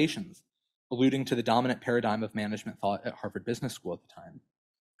Human Relations, alluding to the dominant paradigm of management thought at Harvard Business School at the time.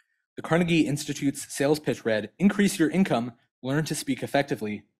 The Carnegie Institute's sales pitch read, "Increase your income, learn to speak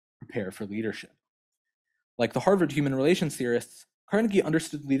effectively, prepare for leadership." Like the Harvard human relations theorists, Carnegie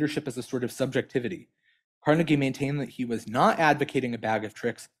understood leadership as a sort of subjectivity. Carnegie maintained that he was not advocating a bag of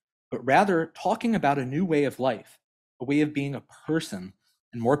tricks, but rather talking about a new way of life, a way of being a person,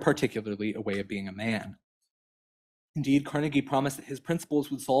 and more particularly, a way of being a man. Indeed, Carnegie promised that his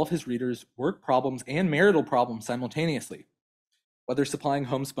principles would solve his readers' work problems and marital problems simultaneously. Whether supplying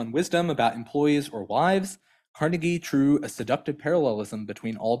homespun wisdom about employees or wives, Carnegie drew a seductive parallelism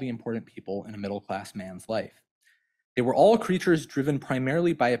between all the important people in a middle-class man's life. They were all creatures driven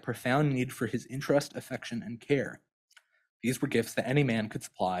primarily by a profound need for his interest, affection, and care. These were gifts that any man could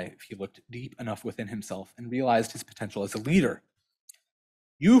supply if he looked deep enough within himself and realized his potential as a leader.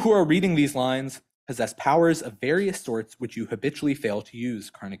 You who are reading these lines possess powers of various sorts which you habitually fail to use,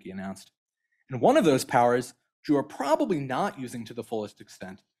 Carnegie announced. And one of those powers, which you are probably not using to the fullest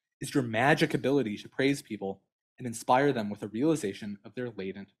extent, is your magic ability to praise people and inspire them with a realization of their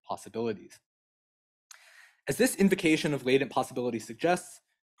latent possibilities. As this invocation of latent possibility suggests,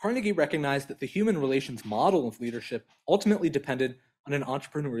 Carnegie recognized that the human relations model of leadership ultimately depended on an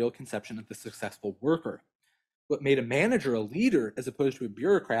entrepreneurial conception of the successful worker. What made a manager a leader as opposed to a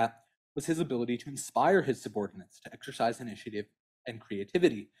bureaucrat was his ability to inspire his subordinates to exercise initiative and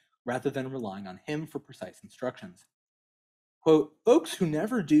creativity rather than relying on him for precise instructions. Quote, "Folks who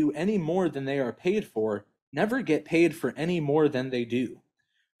never do any more than they are paid for never get paid for any more than they do,"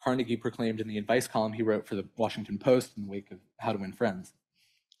 Carnegie proclaimed in the advice column he wrote for the Washington Post in the wake of How to Win Friends.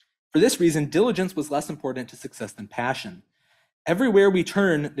 For this reason, diligence was less important to success than passion. "Everywhere we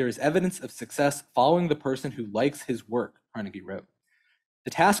turn, there is evidence of success following the person who likes his work," Carnegie wrote.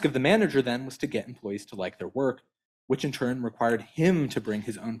 The task of the manager then was to get employees to like their work, which in turn required him to bring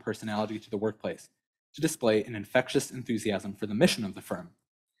his own personality to the workplace, to display an infectious enthusiasm for the mission of the firm.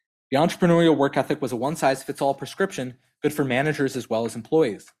 The entrepreneurial work ethic was a one-size-fits-all prescription, good for managers as well as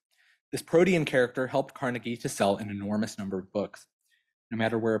employees. This protean character helped Carnegie to sell an enormous number of books. No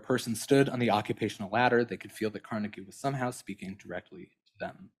matter where a person stood on the occupational ladder, they could feel that Carnegie was somehow speaking directly to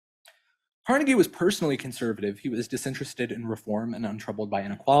them. Carnegie was personally conservative. He was disinterested in reform and untroubled by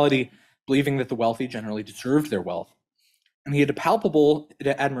inequality, believing that the wealthy generally deserved their wealth. And he had a palpable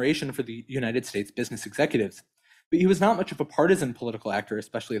admiration for the United States business executives, but he was not much of a partisan political actor,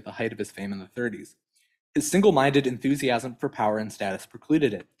 especially at the height of his fame in the 30s. His single-minded enthusiasm for power and status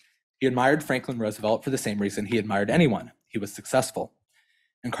precluded it. He admired Franklin Roosevelt for the same reason he admired anyone. He was successful.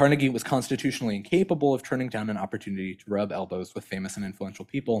 And Carnegie was constitutionally incapable of turning down an opportunity to rub elbows with famous and influential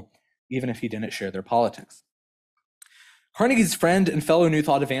people, even if he didn't share their politics. Carnegie's friend and fellow New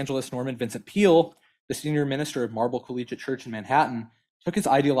Thought evangelist Norman Vincent Peale, the senior minister of Marble Collegiate Church in Manhattan, took his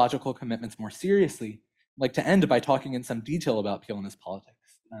ideological commitments more seriously. I'd like to end by talking in some detail about Peale and his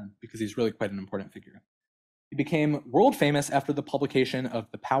politics, because he's really quite an important figure. He became world famous after the publication of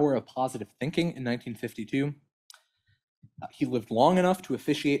The Power of Positive Thinking in 1952. He lived long enough to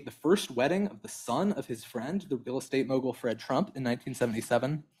officiate the first wedding of the son of his friend, the real estate mogul Fred Trump, in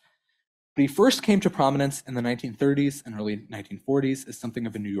 1977. But he first came to prominence in the 1930s and early 1940s as something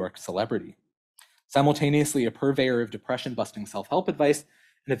of a New York celebrity. Simultaneously, a purveyor of depression-busting self-help advice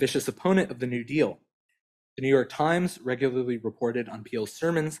and a vicious opponent of the New Deal. The New York Times regularly reported on Peale's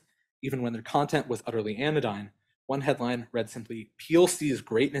sermons, even when their content was utterly anodyne. One headline read simply, "Peale sees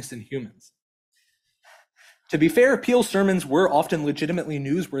greatness in humans." To be fair, Peale's sermons were often legitimately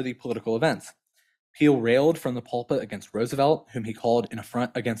newsworthy political events. Peale railed from the pulpit against Roosevelt, whom he called an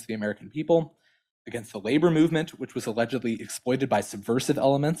affront against the American people, against the labor movement, which was allegedly exploited by subversive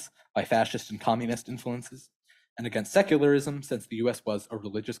elements, by fascist and communist influences, and against secularism, since the US was a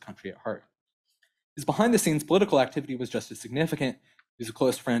religious country at heart. His behind-the-scenes political activity was just as significant. He was a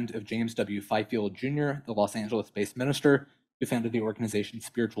close friend of James W. Fifield Jr., the Los Angeles-based minister who founded the organization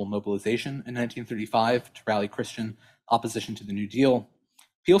Spiritual Mobilization in 1935 to rally Christian opposition to the New Deal.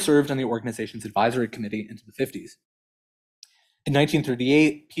 Peale served on the organization's advisory committee into the 50s. In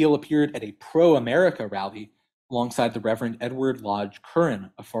 1938, Peale appeared at a pro-America rally alongside the Reverend Edward Lodge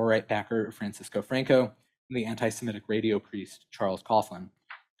Curran, a far-right backer of Francisco Franco, and the anti-Semitic radio priest Charles Coughlin,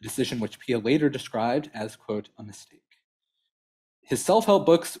 a decision which Peale later described as, quote, "a mistake." His self-help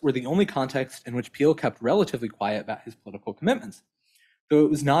books were the only context in which Peale kept relatively quiet about his political commitments, though it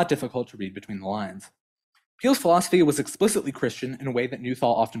was not difficult to read between the lines. Peale's philosophy was explicitly Christian in a way that New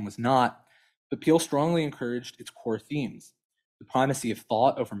Thought often was not, but Peale strongly encouraged its core themes: the primacy of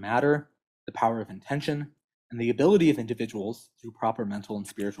thought over matter, the power of intention, and the ability of individuals, through proper mental and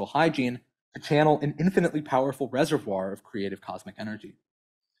spiritual hygiene, to channel an infinitely powerful reservoir of creative cosmic energy.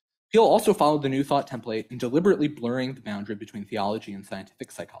 Peale also followed the New Thought template in deliberately blurring the boundary between theology and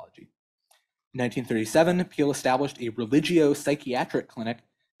scientific psychology. In 1937, Peale established a religio-psychiatric clinic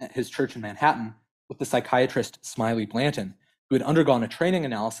at his church in Manhattan with the psychiatrist Smiley Blanton, who had undergone a training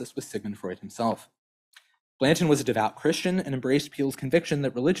analysis with Sigmund Freud himself. Blanton was a devout Christian and embraced Peale's conviction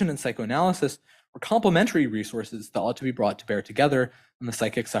that religion and psychoanalysis were complementary resources that ought to be brought to bear together on the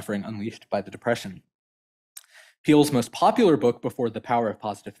psychic suffering unleashed by the Depression. Peale's most popular book before The Power of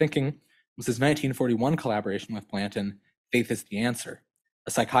Positive Thinking was his 1941 collaboration with Blanton, Faith is the Answer.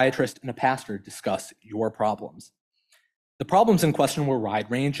 A psychiatrist and a pastor discuss your problems. The problems in question were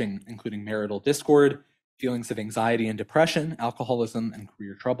wide-ranging, including marital discord, feelings of anxiety and depression, alcoholism, and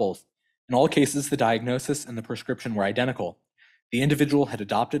career troubles. In all cases, the diagnosis and the prescription were identical. The individual had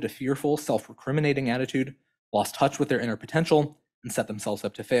adopted a fearful, self-recriminating attitude, lost touch with their inner potential, and set themselves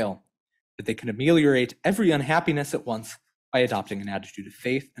up to fail. That they could ameliorate every unhappiness at once by adopting an attitude of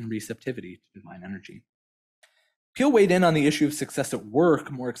faith and receptivity to divine energy. Peale weighed in on the issue of success at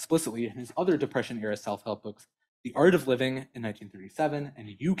work more explicitly in his other Depression-era self-help books, The Art of Living in 1937 and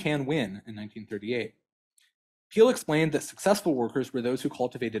You Can Win in 1938. Peale explained that successful workers were those who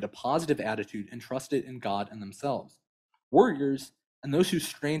cultivated a positive attitude and trusted in God and themselves. Warriors, and those who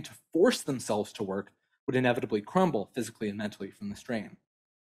strained to force themselves to work, would inevitably crumble physically and mentally from the strain.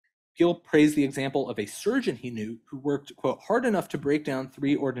 Peale praised the example of a surgeon he knew who worked, quote, hard enough to break down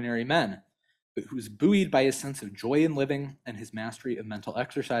 3 ordinary men, but who was buoyed by his sense of joy in living and his mastery of mental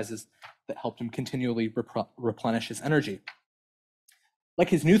exercises that helped him continually replenish his energy. Like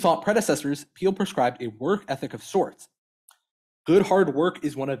his New Thought predecessors, Peale prescribed a work ethic of sorts. Good hard work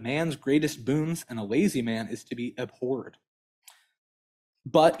is one of man's greatest boons, and a lazy man is to be abhorred.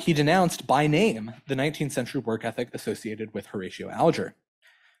 But he denounced by name the 19th century work ethic associated with Horatio Alger.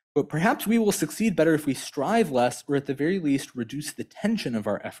 But perhaps we will succeed better if we strive less, or at the very least reduce the tension of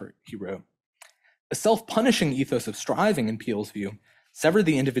our effort, he wrote. A self-punishing ethos of striving, in Peale's view, severed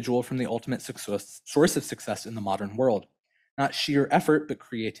the individual from the ultimate source of success in the modern world. Not sheer effort, but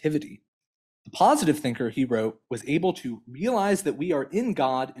creativity. The positive thinker, he wrote, was able to realize that we are in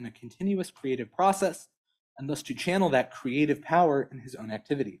God in a continuous creative process, and thus to channel that creative power in his own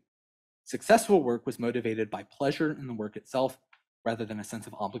activity. Successful work was motivated by pleasure in the work itself, rather than a sense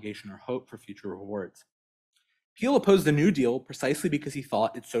of obligation or hope for future rewards. Peale opposed the New Deal precisely because he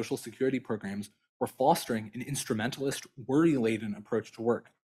thought its social security programs were fostering an instrumentalist, worry-laden approach to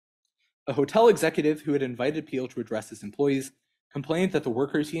work. A hotel executive who had invited Peale to address his employees complained that the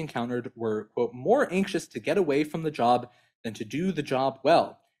workers he encountered were, quote, more anxious to get away from the job than to do the job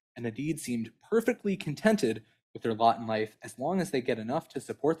well, and indeed seemed perfectly contented with their lot in life as long as they get enough to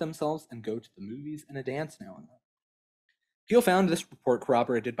support themselves and go to the movies and a dance now and then. Peale found this report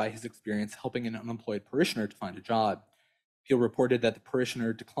corroborated by his experience helping an unemployed parishioner to find a job. Peale reported that the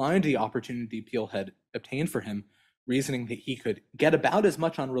parishioner declined the opportunity Peale had obtained for him, reasoning that he could get about as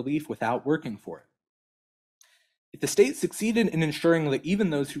much on relief without working for it. If the state succeeded in ensuring that even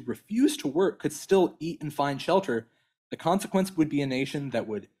those who refused to work could still eat and find shelter, the consequence would be a nation that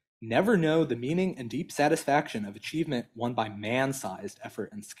would never know the meaning and deep satisfaction of achievement won by man-sized effort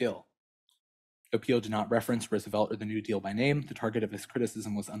and skill. Though Peale did not reference Roosevelt or the New Deal by name, the target of his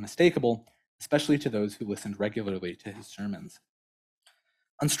criticism was unmistakable, especially to those who listened regularly to his sermons.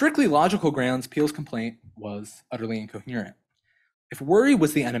 On strictly logical grounds, Peale's complaint was utterly incoherent. If worry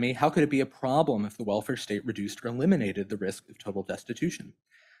was the enemy, how could it be a problem if the welfare state reduced or eliminated the risk of total destitution?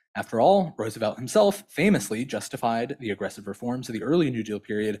 After all, Roosevelt himself famously justified the aggressive reforms of the early New Deal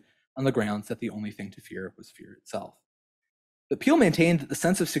period on the grounds that the only thing to fear was fear itself. But Peale maintained that the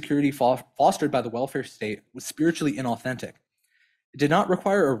sense of security fostered by the welfare state was spiritually inauthentic. It did not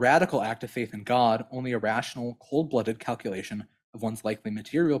require a radical act of faith in God, only a rational, cold-blooded calculation of one's likely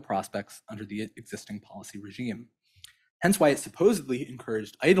material prospects under the existing policy regime. Hence why it supposedly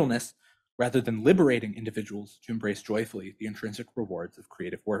encouraged idleness rather than liberating individuals to embrace joyfully the intrinsic rewards of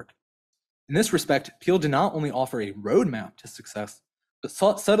creative work. In this respect, Peale did not only offer a roadmap to success, but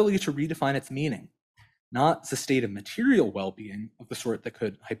sought subtly to redefine its meaning, not as a state of material well-being of the sort that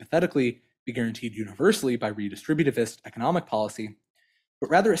could hypothetically be guaranteed universally by redistributivist economic policy, but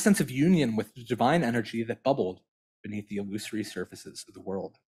rather a sense of union with the divine energy that bubbled beneath the illusory surfaces of the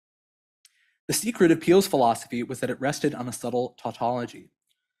world. The secret of Peale's philosophy was that it rested on a subtle tautology.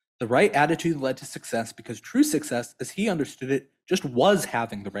 The right attitude led to success because true success, as he understood it, just was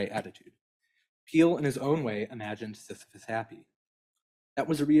having the right attitude. Peale, in his own way, imagined Sisyphus happy. That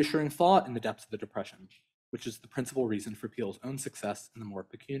was a reassuring thought in the depths of the Depression, which is the principal reason for Peale's own success in the more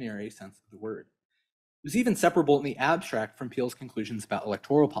pecuniary sense of the word. was even separable in the abstract from Peel's conclusions about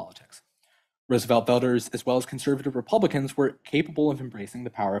electoral politics. Roosevelt voters, as well as conservative Republicans, were capable of embracing the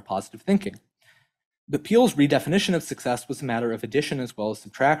power of positive thinking. But Peel's redefinition of success was a matter of addition as well as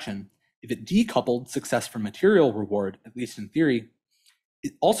subtraction. If it decoupled success from material reward, at least in theory,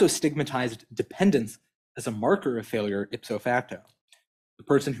 it also stigmatized dependence as a marker of failure ipso facto. The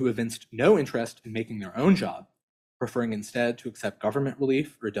person who evinced no interest in making their own job, preferring instead to accept government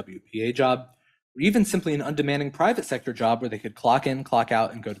relief or a WPA job, or even simply an undemanding private sector job where they could clock in, clock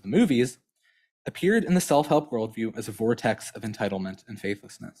out, and go to the movies, appeared in the self-help worldview as a vortex of entitlement and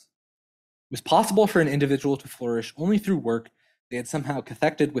faithlessness. It was possible for an individual to flourish only through work they had somehow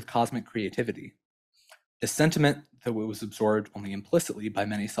cathected with cosmic creativity. This sentiment, though it was absorbed only implicitly by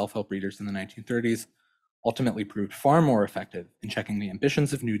many self-help readers in the 1930s, ultimately proved far more effective in checking the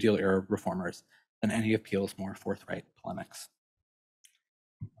ambitions of New Deal-era reformers than any of Peel's more forthright polemics.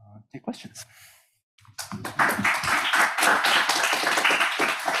 Take questions.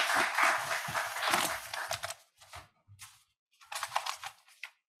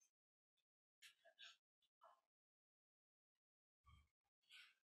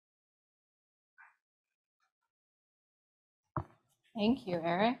 Thank you,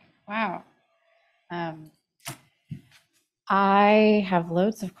 Eric. Wow. I have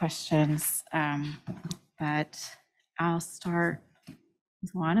loads of questions, but I'll start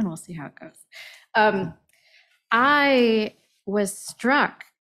with one and we'll see how it goes. I was struck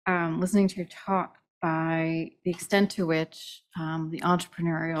listening to your talk by the extent to which the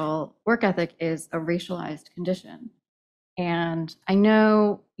entrepreneurial work ethic is a racialized condition. And I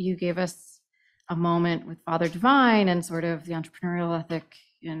know you gave us a moment with Father Divine and sort of the entrepreneurial ethic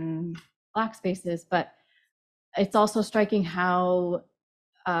in Black spaces, but it's also striking how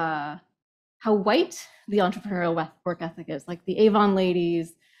white the entrepreneurial work ethic is. Like the Avon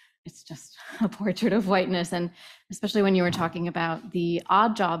ladies, it's just a portrait of whiteness. And especially when you were talking about the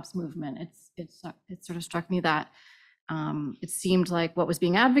odd jobs movement, it sort of struck me that it seemed like what was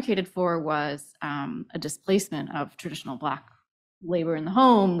being advocated for was a displacement of traditional Black labor in the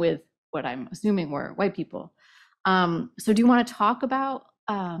home with what I'm assuming were white people. So do you want to talk about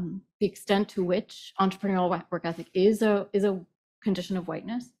the extent to which entrepreneurial work ethic is a condition of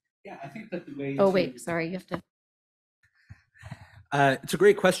whiteness? Yeah, I think that the way wait, sorry, you have to. It's a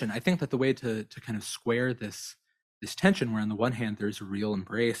great question. I think that the way to kind of square this tension, where on the one hand there's a real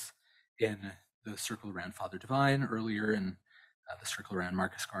embrace in the circle around Father Divine earlier, and the circle around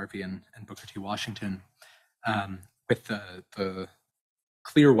Marcus Garvey and Booker T. Washington, with the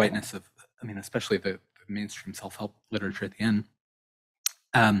clear whiteness of, especially the mainstream self-help literature at the end,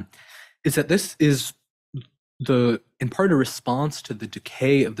 is that this is in part a response to the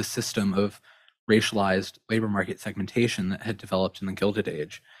decay of the system of racialized labor market segmentation that had developed in the Gilded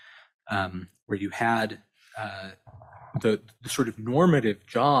Age, where you had the sort of normative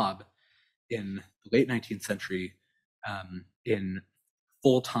job in the late 19th century in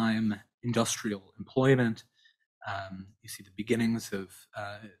full-time industrial employment. You see the beginnings of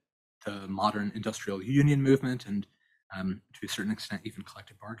the modern industrial union movement, and to a certain extent even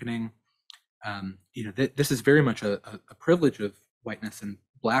collective bargaining. This is very much a privilege of whiteness, and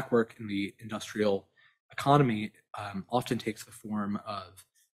Black work in the industrial economy often takes the form of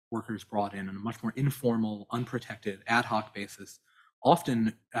workers brought in on a much more informal, unprotected, ad hoc basis,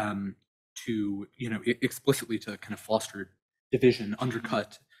 often to explicitly to kind of foster division,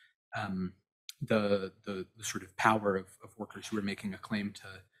 undercut the sort of power of workers who are making a claim to,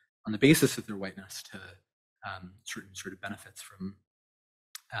 on the basis of their whiteness, to certain sort of benefits from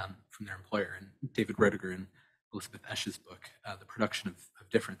their employer. And David Roediger and Elizabeth Esch's book, The Production of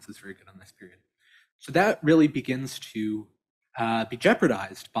Difference, is very good on this period. So that really begins to be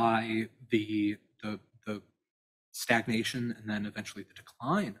jeopardized by the stagnation and then eventually the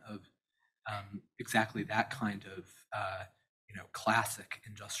decline of exactly that kind of classic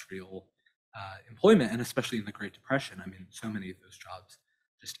industrial employment, and especially in the Great Depression. So many of those jobs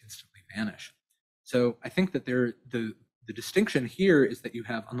just instantly vanish. So I think that the distinction here is that you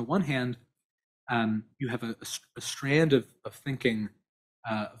have, on the one hand, you have a strand of thinking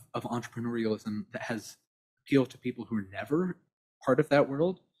of entrepreneurialism that has appealed to people who are never part of that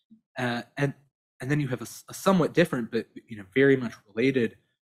world, and then you have a somewhat different but very much related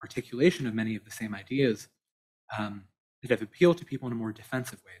articulation of many of the same ideas that have appealed to people in a more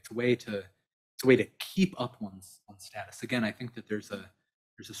defensive way. It's a way to keep up one's status. Again, I think that there's a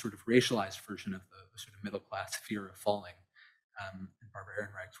sort of racialized version of the sort of middle class fear of falling in Barbara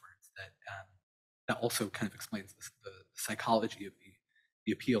Ehrenreich's words that also kind of explains the psychology of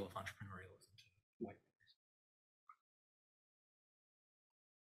the appeal of entrepreneurialism to white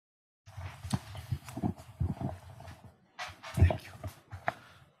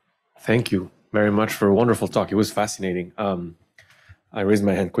Thank you very much for a wonderful talk. It was fascinating. I raised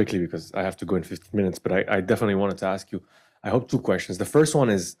my hand quickly because I have to go in 15 minutes, but I definitely wanted to ask you, I hope, two questions. The first one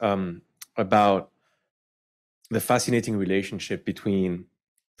is about the fascinating relationship between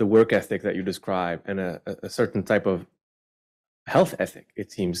the work ethic that you describe and a certain type of health ethic,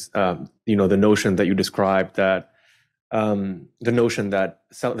 it seems. The notion that you described that the notion that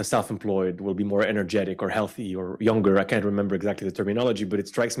the self-employed will be more energetic or healthy or younger. I can't remember exactly the terminology, but it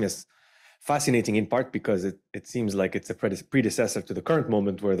strikes me as fascinating in part because it seems like it's a predecessor to the current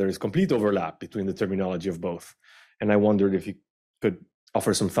moment where there is complete overlap between the terminology of both. And I wondered if you could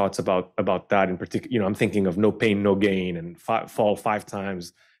offer some thoughts about that in particular. I'm thinking of no pain, no gain, and fall 5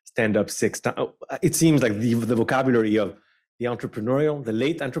 times, stand up 6 times. It seems like the vocabulary of the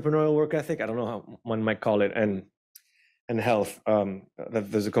late entrepreneurial work ethic, I don't know how one might call it, and health,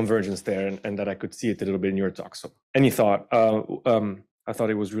 that there's a convergence there, and that I could see it a little bit in your talk. So any thought? I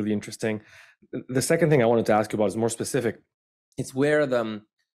thought it was really interesting. The second thing I wanted to ask you about is more specific. It's where the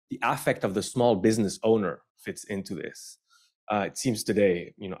affect of the small business owner fits into this. It seems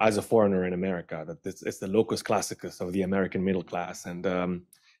today, as a foreigner in America, that it's the locus classicus of the American middle class, and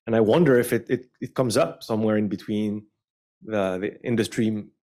I wonder if it comes up somewhere in between the industry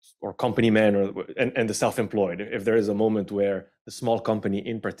or company man and the self-employed. If there is a moment where the small company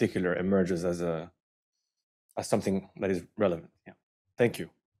in particular emerges as something that is relevant. Yeah. Thank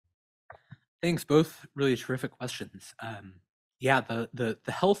you. Thanks, both really terrific questions. Yeah, the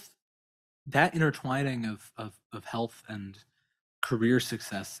health, that intertwining of health and career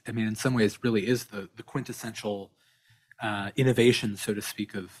success, I mean, in some ways really is the quintessential innovation, so to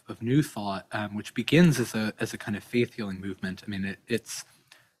speak, of New Thought, which begins as a kind of faith healing movement. I mean, it's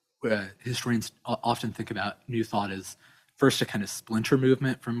historians often think about New Thought as first a kind of splinter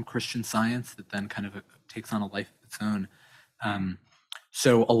movement from Christian Science that then kind of takes on a life of its own.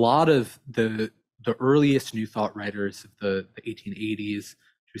 So a lot of the earliest New Thought writers of the 1880s,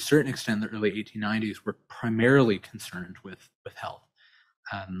 to a certain extent the early 1890s, were primarily concerned with health,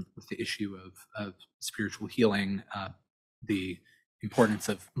 with the issue of spiritual healing, the importance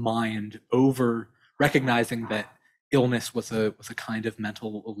of mind over recognizing that illness was a kind of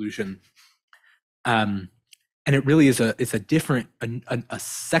mental illusion. And it really is a different, a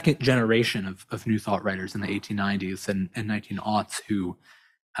second generation of New Thought writers in the 1890s and 1900s who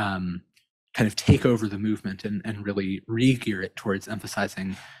kind of take over the movement and really re-gear it towards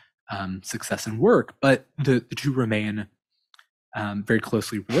emphasizing success and work. But the two remain very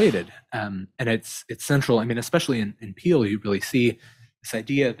closely related. And it's central. I mean, especially in Peel, you really see this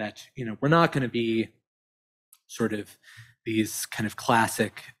idea that, we're not going to be sort of these kind of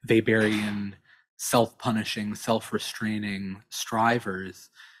classic Weberian self-punishing, self-restraining strivers,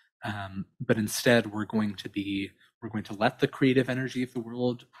 but instead we're going to let the creative energy of the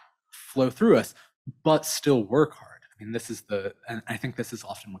world flow through us, but still work hard. I mean, and I think this is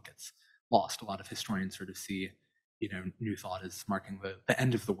often what gets lost. A lot of historians sort of see, New Thought as marking the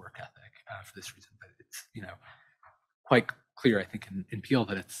end of the work ethic for this reason. But it's, quite clear, I think, in Peel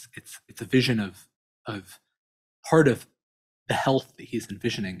that it's a vision of part of the health that he's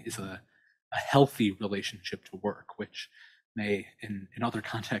envisioning is a healthy relationship to work, which may, in other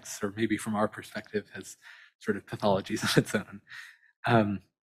contexts, or maybe from our perspective, has sort of pathologies of its own.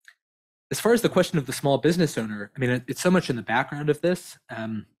 As far as the question of the small business owner, I mean, it's so much in the background of this.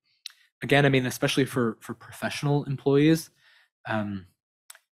 Again, I mean, especially for professional employees,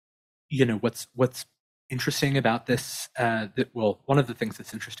 what's interesting about this, one of the things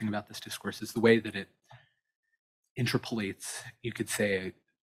that's interesting about this discourse is the way that it interpolates, you could say,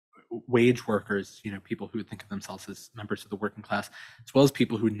 wage workers, people who would think of themselves as members of the working class, as well as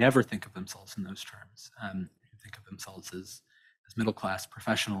people who never think of themselves in those terms, who think of themselves as middle class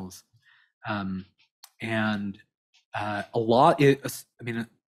professionals. And a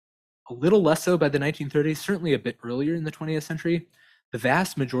little less so by the 1930s, certainly a bit earlier in the 20th century. The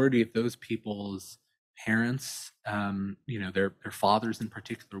vast majority of those people's parents, their fathers in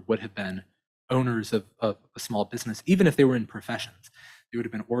particular, would have been owners of a small business, even if they were in professions. They would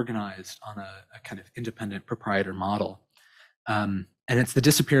have been organized on a kind of independent proprietor model. And it's the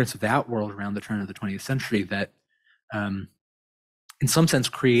disappearance of that world around the turn of the 20th century that, in some sense,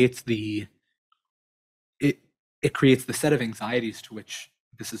 creates it creates the set of anxieties to which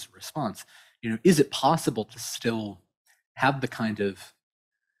this is a response. Is it possible to still have the kind of,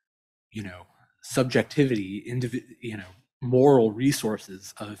 subjectivity, moral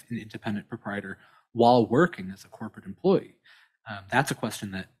resources of an independent proprietor while working as a corporate employee? That's a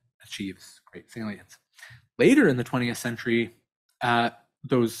question that achieves great salience. Later in the 20th century,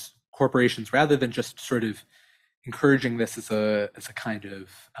 those corporations, rather than just sort of encouraging this as a kind of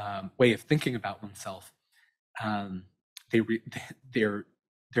way of thinking about oneself. There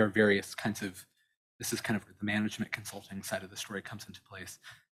are various kinds of, this is kind of where the management consulting side of the story comes into place.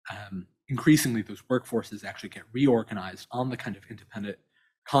 Increasingly, those workforces actually get reorganized on the kind of independent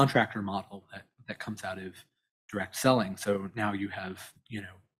contractor model that comes out of direct selling. So now you have,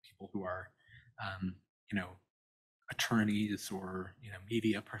 people who are, attorneys or,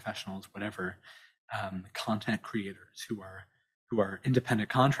 media professionals, whatever, content creators who are independent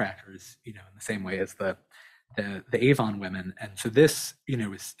contractors, in the same way as the Avon women. And so this,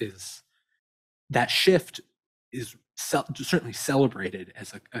 is that shift is certainly celebrated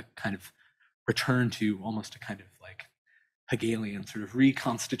as a kind of return to almost a kind of like Hegelian sort of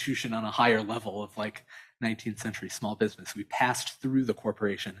reconstitution on a higher level of like 19th century small business. We passed through the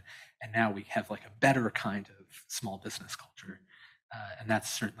corporation, and now we have like a better kind of small business culture. And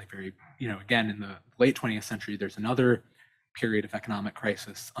that's certainly very, again, in the late 20th century, there's another period of economic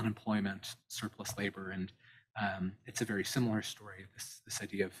crisis, unemployment, surplus labor, and it's a very similar story. This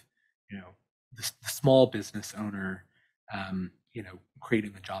idea of, the small business owner,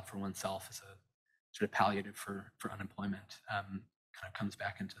 creating a job for oneself as a sort of palliative for unemployment, kind of comes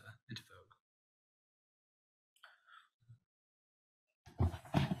back into vogue.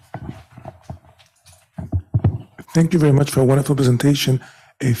 Thank you very much for a wonderful presentation.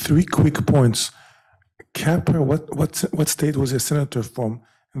 3 quick points. Capra, what state was a senator from?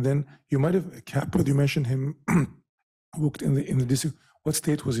 And then you might have, Capra, you mentioned him worked in the district. What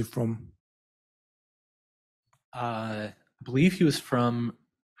state was he from? I believe he was from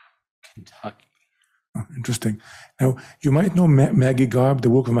Kentucky. Oh, interesting. Now, you might know Maggie Garb, the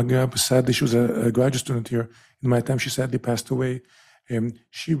work of Maggie Garb. Sadly, she was a graduate student here. In my time, she sadly passed away.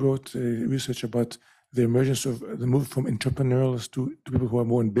 She wrote research about the emergence of the move from entrepreneurs to people who are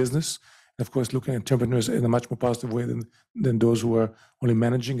more in business. And of course, looking at entrepreneurs in a much more positive way than those who are only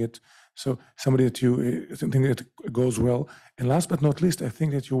managing it. So somebody that you think that goes well. And last but not least, I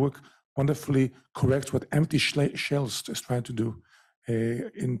think that your work wonderfully corrects what Empty Shells is trying to do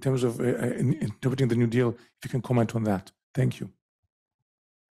in terms of interpreting the New Deal. If you can comment on that. Thank you.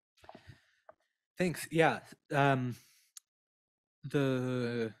 Thanks. Yeah.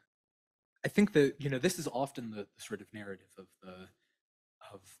 I think that, this is often the sort of narrative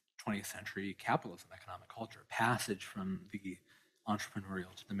of 20th century capitalism, economic culture, passage from the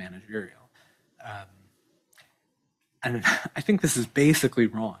entrepreneurial to the managerial. And I think this is basically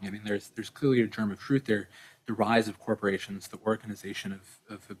wrong. I mean, there's clearly a germ of truth there. The rise of corporations, the organization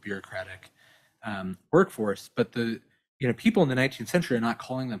of a bureaucratic workforce, but people in the 19th century are not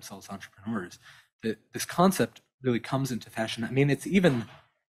calling themselves entrepreneurs. This concept really comes into fashion. I mean, it's even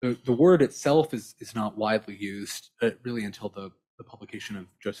the word itself is not widely used really until the publication of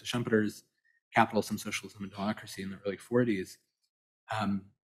Joseph Schumpeter's Capitalism, Socialism, and Democracy in the early 40s,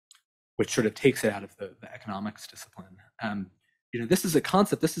 which sort of takes it out of the economics discipline. This is a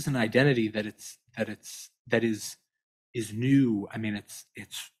concept. This is an identity that is new. I mean,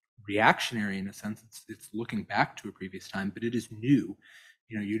 it's reactionary in a sense. It's looking back to a previous time, but it is new.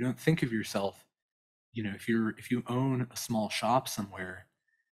 You don't think of yourself. If you own a small shop somewhere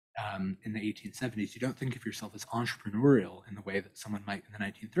in the 1870s, you don't think of yourself as entrepreneurial in the way that someone might in the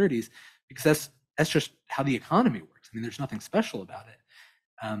 1930s, because that's just how the economy works. I mean, there's nothing special about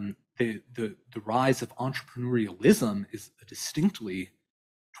it. The rise of entrepreneurialism is a distinctly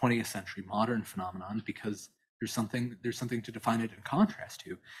 20th century modern phenomenon, because there's something to define it in contrast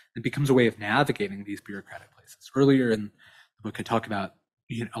to. It becomes a way of navigating these bureaucratic places. Earlier in the book, I talk about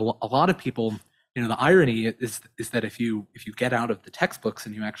a lot of people. The irony is that if you get out of the textbooks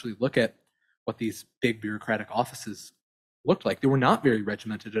and you actually look at what these big bureaucratic offices looked like, they were not very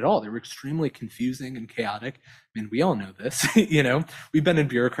regimented at all. They were extremely confusing and chaotic. I mean, we all know this. We've been in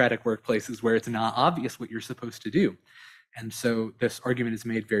bureaucratic workplaces where it's not obvious what you're supposed to do. And so this argument is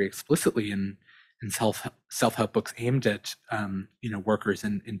made very explicitly in self-help books aimed at workers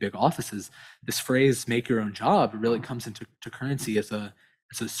in big offices. This phrase "make your own job" really comes into currency as a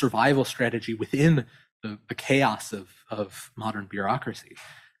survival strategy within the chaos of modern bureaucracy.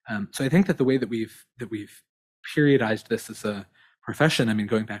 So I think that the way that we've periodized this as a profession, I mean,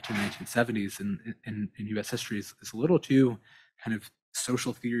 going back to the 1970s in U.S. history, is a little too kind of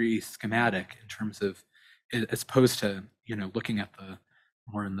social theory schematic in terms of, as opposed to looking at the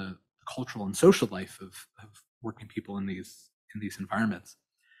more in the cultural and social life of working people in these environments.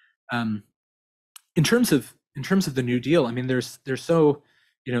 In terms of the New Deal, I mean, there's so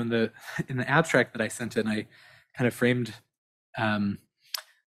in the abstract that I sent in, I kind of framed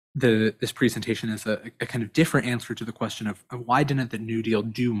this presentation as a kind of different answer to the question of why didn't the New Deal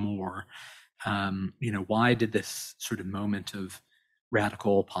do more Why did this sort of moment of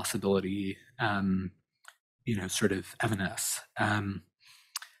radical possibility, sort of evanesce?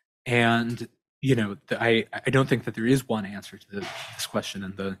 And I don't think that there is one answer to this question,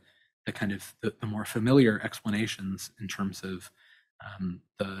 and the kind of the more familiar explanations in terms of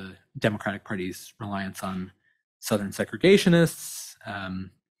the Democratic Party's reliance on Southern segregationists,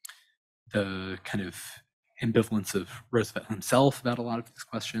 the kind of ambivalence of Roosevelt himself about a lot of these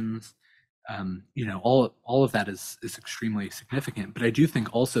questions. All of that is extremely significant. But I do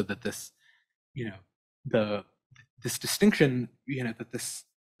think also that this, this distinction, that this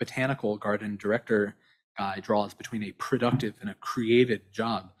botanical garden director guy draws between a productive and a created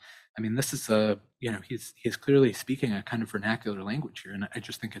job. I mean, this is he's clearly speaking a kind of vernacular language here, and I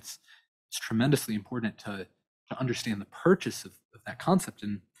just think it's tremendously important to understand the purchase of that concept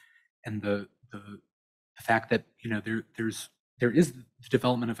and the fact that there is the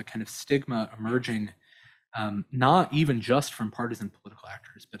development of a kind of stigma emerging, not even just from partisan political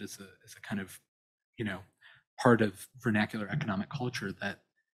actors, but as a kind of part of vernacular economic culture that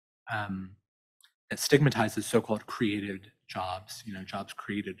stigmatizes so-called created jobs, jobs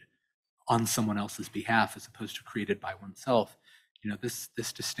created on someone else's behalf as opposed to created by oneself. This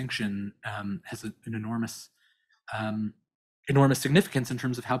distinction has an enormous significance in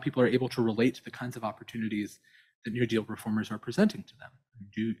terms of how people are able to relate to the kinds of opportunities that New Deal reformers are presenting to them.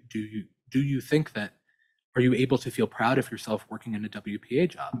 Do you think that, are you able to feel proud of yourself working in a WPA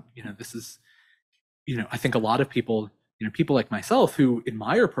job? This is, I think a lot of people, people like myself who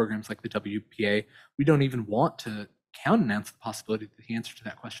admire programs like the WPA, we don't even want to countenance the possibility that the answer to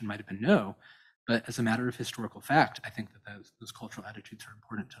that question might have been no. But as a matter of historical fact, I think that those cultural attitudes are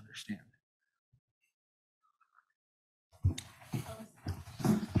important to understand.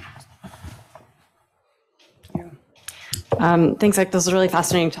 Thanks, Mike. This was a really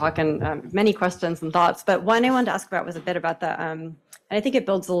fascinating talk and many questions and thoughts. But one I wanted to ask about was a bit about the, and I think it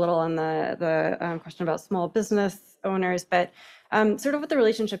builds a little on the question about small business owners, but sort of what the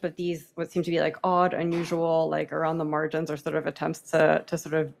relationship of these, what seem to be like odd, unusual, like around the margins, or sort of attempts to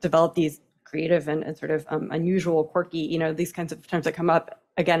sort of develop these creative and sort of unusual, quirky, these kinds of terms that come up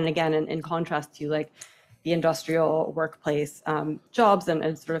again and again in contrast to like the industrial workplace jobs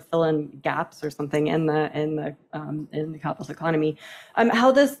and sort of fill in gaps or something in the capitalist economy.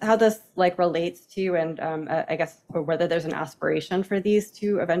 How this like relates to, and I guess whether there's an aspiration for these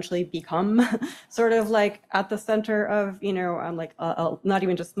to eventually become sort of like at the center of like not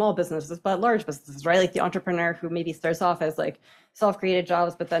even just small businesses but large businesses, right? Like the entrepreneur who maybe starts off as like self-created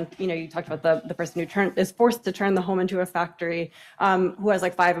jobs, but then you talked about the person who is forced to turn the home into a factory, who has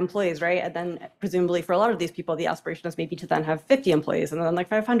like 5 employees, right? And then presumably for a lot of these people, the aspiration is maybe to then have 50 employees and then like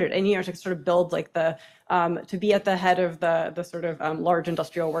 500, and to sort of build like the to be at the head of the sort of large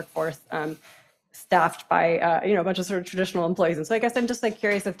industrial workforce, staffed by a bunch of sort of traditional employees. And so I guess I'm just like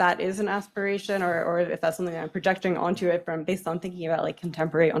curious if that is an aspiration, or if that's something that I'm projecting onto it from based on thinking about like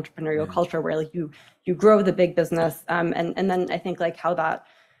contemporary entrepreneurial culture, where like you grow the big business, and then I think like how that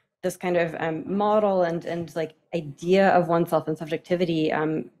this kind of model and like idea of oneself and subjectivity,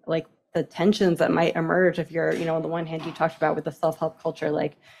 like the tensions that might emerge if you're on the one hand you talked about with the self-help culture,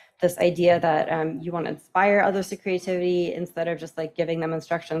 like this idea that you want to inspire others to creativity instead of just like giving them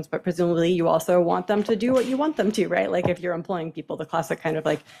instructions, but presumably you also want them to do what you want them to, right? Like if you're employing people, the classic kind of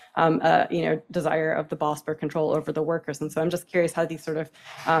like desire of the boss for control over the workers. And so I'm just curious how these sort of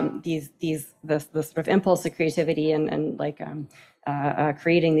this sort of impulse to creativity and like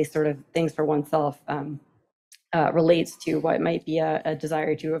creating these sort of things for oneself relates to what might be a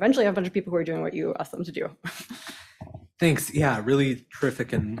desire to eventually have a bunch of people who are doing what you ask them to do. Thanks. Yeah, really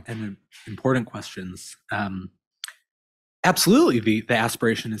terrific and important questions. Absolutely, the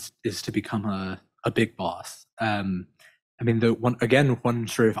aspiration is to become a big boss. I mean, one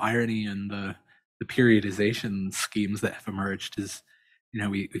sort of irony in the periodization schemes that have emerged is,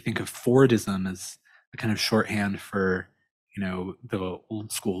 we think of Fordism as a kind of shorthand for, the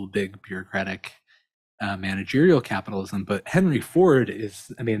old school big bureaucratic managerial capitalism. But Henry Ford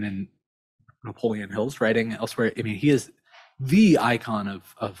is, I mean, in Napoleon Hill's writing elsewhere, I mean, he is the icon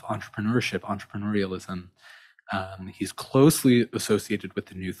of entrepreneurship, entrepreneurialism. He's closely associated with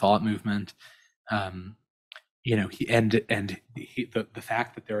the New Thought movement. The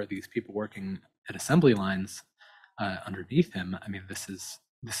fact that there are these people working at assembly lines underneath him, I mean, this is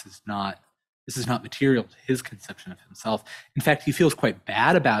not material to his conception of himself. In fact, he feels quite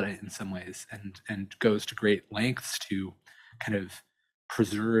bad about it in some ways, and goes to great lengths to kind of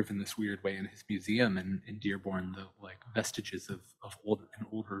preserve in this weird way in his museum in Dearborn the like vestiges of an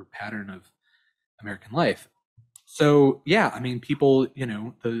older pattern of American life. So yeah, I mean, people,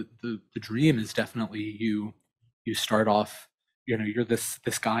 the dream is definitely you start off, you're this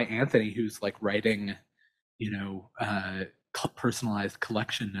guy Anthony who's like writing, personalized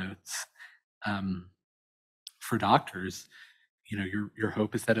collection notes for doctors. Your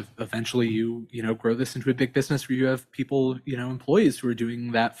hope is that eventually you eventually grow this into a big business where you have people, employees who are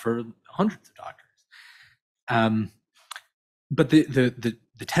doing that for hundreds of doctors. But the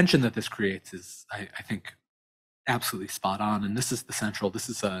tension that this creates is, I think, absolutely spot on. And this is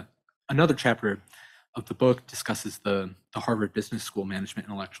another chapter of the book discusses the Harvard Business School management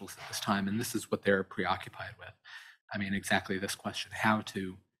intellectuals at this time, and this is what they're preoccupied with. I mean, exactly this question: how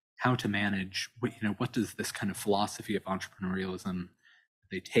to manage. What does this kind of philosophy of entrepreneurialism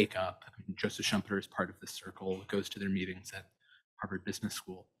they take up? I mean, Joseph Schumpeter is part of this circle. Goes to their meetings at Harvard Business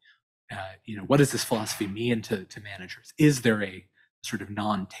School. What does this philosophy mean to managers? Is there a sort of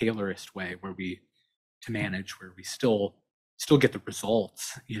non-Taylorist way where we still get the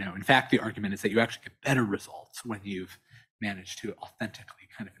results? In fact, the argument is that you actually get better results when you've managed to authentically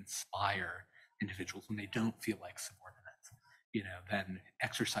kind of inspire individuals when they don't feel like subordinates. Than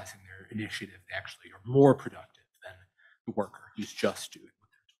exercising their initiative. They actually are more productive than the worker who's just doing what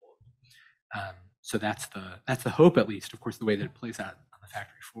they're told. So that's the hope, at least. Of course, the way that it plays out on the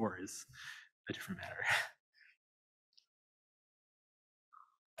factory floor is a different matter.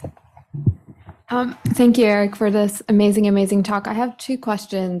 Thank you, Eric, for this amazing talk. I have two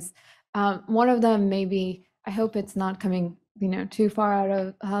questions. One of them, maybe, I hope it's not coming, too far out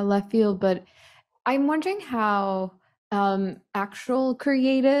of left field, but I'm wondering how actual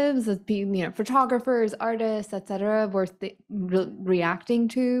creatives, as being, photographers, artists, etc., were reacting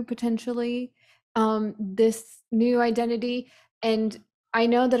to potentially this new identity. And I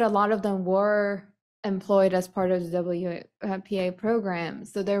know that a lot of them were employed as part of the WPA program.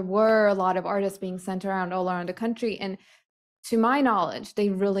 So there were a lot of artists being sent around all around the country. And to my knowledge, they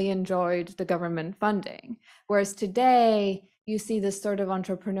really enjoyed the government funding. Whereas today, you see this sort of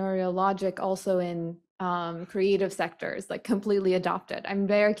entrepreneurial logic also in creative sectors, like completely adopted. I'm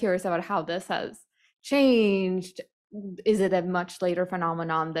very curious about how this has changed. Is it a much later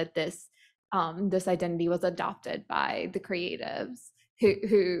phenomenon that this identity was adopted by the creatives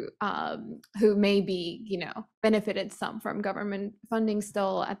who maybe benefited some from government funding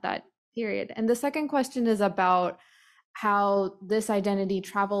still at that period? And the second question is about how this identity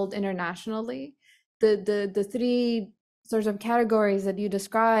traveled internationally. The three sorts of categories that you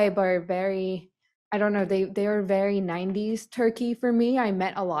describe are very, I don't know, they are very 90s Turkey for me. I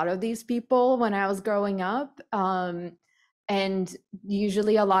met a lot of these people when I was growing up. And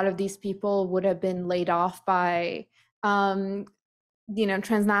usually a lot of these people would have been laid off by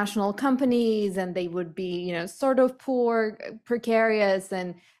transnational companies, and they would be sort of poor, precarious,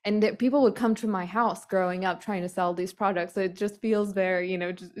 and people would come to my house growing up trying to sell these products. So it just feels very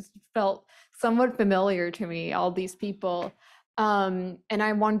it felt somewhat familiar to me, all these people. And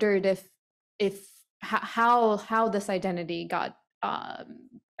I wondered if how this identity got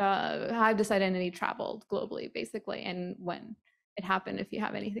how this identity traveled globally, basically, and when it happened, if you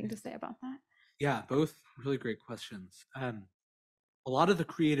have anything to say about that. Yeah, both really great questions. A lot of the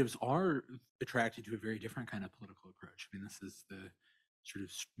creatives are attracted to a very different kind of political approach. I mean, this is the sort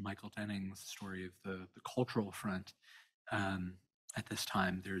of Michael Denning's story of the cultural front. At this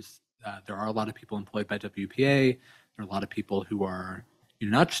time, there are a lot of people employed by WPA. There are a lot of people who are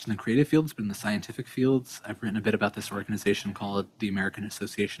not just in the creative fields, but in the scientific fields. I've written a bit about this organization called the American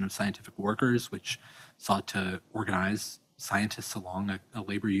Association of Scientific Workers, which sought to organize scientists along a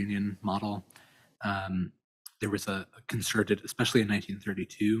labor union model. There was a concerted, especially in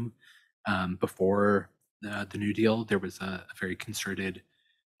 1932, before the New Deal, there was a very concerted,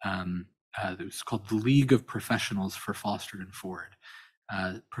 it was called the League of Professionals for Foster and Ford,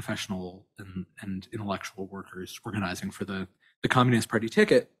 professional and intellectual workers organizing for the Communist Party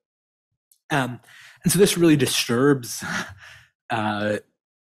ticket. And so this really disturbs the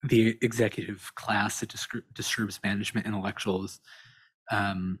executive class. It disturbs management intellectuals.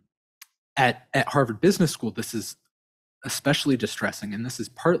 At Harvard Business School, this is especially distressing, and this is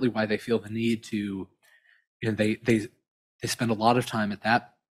partly why they feel the need to, they spend a lot of time in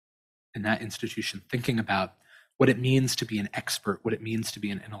that institution thinking about what it means to be an expert, what it means to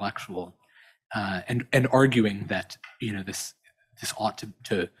be an intellectual, and arguing that this ought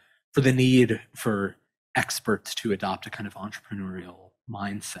to for the need for experts to adopt a kind of entrepreneurial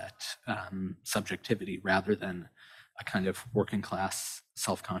mindset, subjectivity, rather than a kind of working class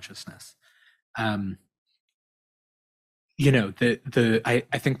self-consciousness. I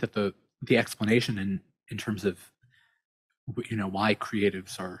think that the explanation in terms of why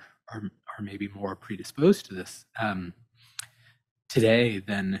creatives are are maybe more predisposed to this today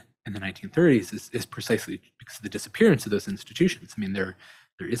than in the 1930s is precisely because of the disappearance of those institutions. I mean, there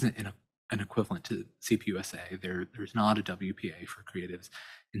isn't an equivalent to CPUSA. There's not a WPA for creatives.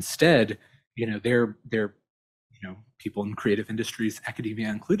 Instead, they're people in creative industries, academia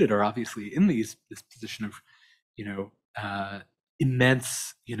included, are obviously in this position of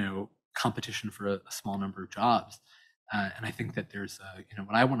immense competition for a small number of jobs. And I think that there's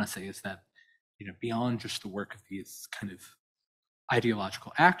what I want to say is that beyond just the work of these kind of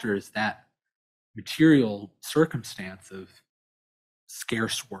ideological actors, that material circumstance of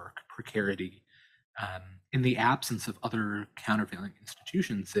scarce work, precarity, in the absence of other countervailing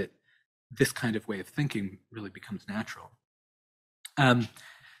institutions, that this kind of way of thinking really becomes natural. In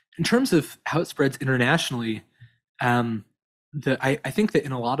terms of how it spreads internationally, I think that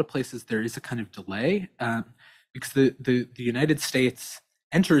in a lot of places there is a kind of delay because the United States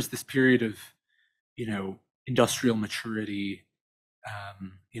enters this period of industrial maturity,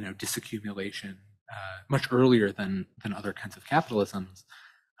 disaccumulation much earlier than other kinds of capitalisms.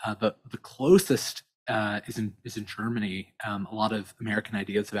 The closest is in Germany. A lot of American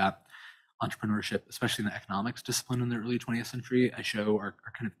ideas about entrepreneurship, especially in the economics discipline in the early 20th century, I show are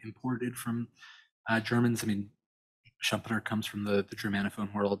kind of imported from Germans. I mean, Schumpeter comes from the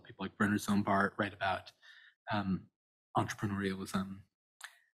Germanophone world. People like Werner Sombart write about entrepreneurialism.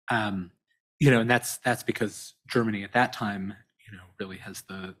 And that's because Germany at that time, really has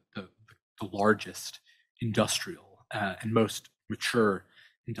the largest industrial and most mature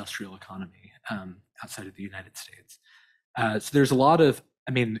industrial economy outside of the United States. So there's a lot of,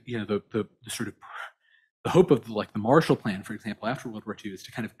 the sort of the hope of the Marshall Plan, for example, after World War II, is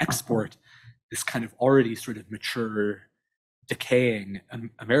to kind of export this kind of already sort of mature, decaying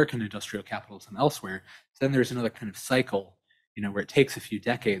American industrial capitalism elsewhere. So then there's another kind of cycle, where it takes a few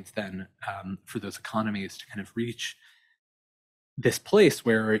decades then for those economies to kind of reach this place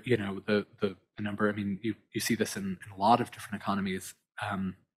where the number. You see this in a lot of different economies,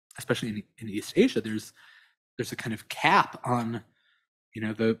 especially in East Asia. There's a kind of cap on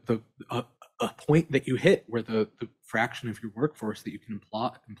a point that you hit where the fraction of your workforce that you can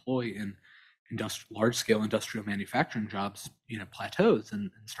employ in large-scale industrial manufacturing jobs plateaus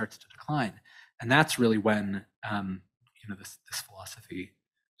and starts to decline. And that's really when this philosophy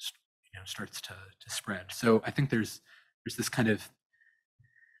starts to spread. So I think there's this kind of,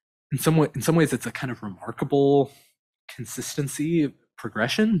 in some ways it's a kind of remarkable consistency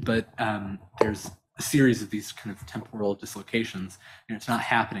progression, but there's a series of these kind of temporal dislocations, and it's not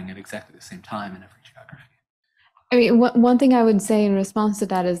happening at exactly the same time in every geography. I mean, one thing I would say in response to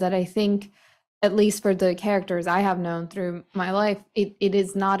that is that I think, at least for the characters I have known through my life, it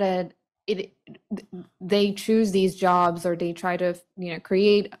is not they choose these jobs, or they try to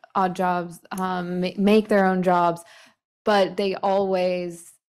create odd jobs, make their own jobs, but they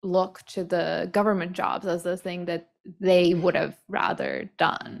always look to the government jobs as the thing that they would have rather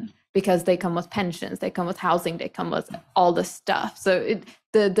done, because they come with pensions, they come with housing, they come with all this stuff. So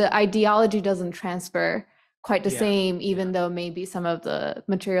the ideology doesn't transfer quite the same, even though maybe some of the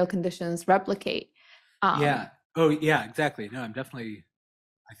material conditions replicate. Exactly. No,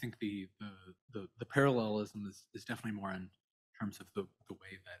 I think the parallelism is definitely more in terms of the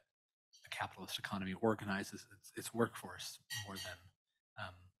way that the capitalist economy organizes its workforce, more than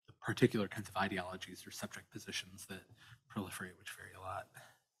the particular kinds of ideologies or subject positions that proliferate, which vary a lot.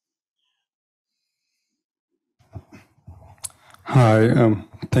 Hi,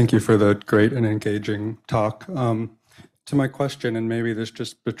 thank you for the great and engaging talk. To my question, and maybe this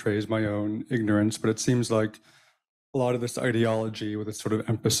just betrays my own ignorance, but it seems like a lot of this ideology with its sort of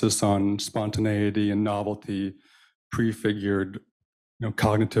emphasis on spontaneity and novelty prefigured,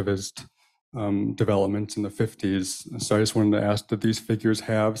 cognitivist developments in the 50s. So I just wanted to ask, did these figures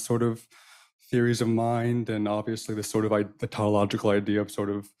have sort of theories of mind? And obviously the sort of the tautological idea of sort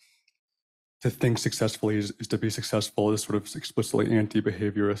of to think successfully is to be successful, is sort of explicitly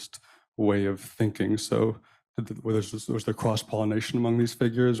anti-behaviorist way of thinking. So was there cross-pollination among these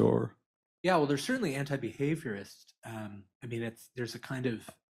figures, or? Yeah, well, there's certainly anti-behaviorist. There's a kind of,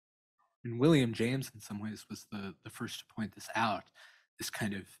 and William James in some ways was the first to point this out, this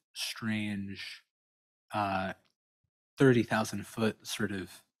kind of strange 30,000 foot sort of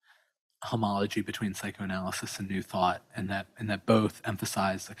homology between psychoanalysis and New Thought, and that both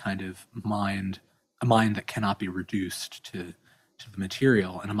emphasize a kind of a mind that cannot be reduced to the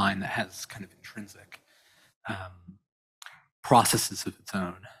material, and a mind that has kind of intrinsic processes of its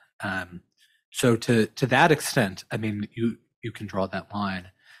own. So to that extent, you can draw that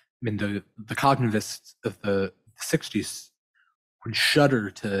line. The cognitivists of the 60s would shudder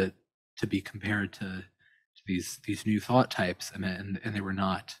to to be compared to these new thought types, and they were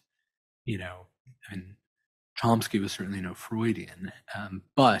not, I mean, Chomsky was certainly no Freudian,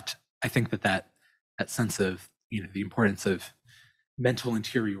 but I think that sense of the importance of mental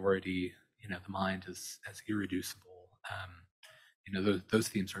interiority, the mind as irreducible. Those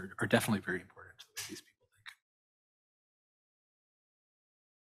themes are definitely very important to the way these people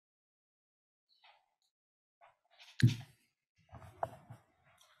think.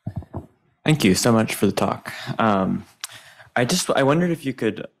 Thank you so much for the talk. I wondered if you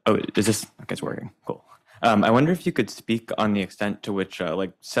could. Oh, is this okay? It's working. Cool. I wonder if you could speak on the extent to which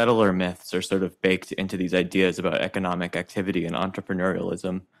like settler myths are sort of baked into these ideas about economic activity and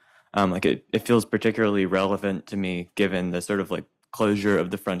entrepreneurialism. Like it feels particularly relevant to me given the sort of like closure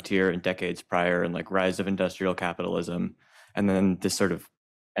of the frontier in decades prior and like rise of industrial capitalism, and then this sort of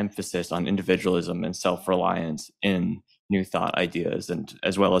emphasis on individualism and self-reliance in new thought ideas, and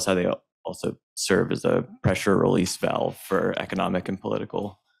as well as how they also serve as a pressure release valve for economic and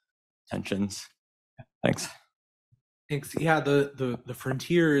political tensions. Thanks. Thanks. Yeah, the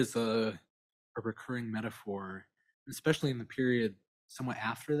frontier is a recurring metaphor, especially in the period somewhat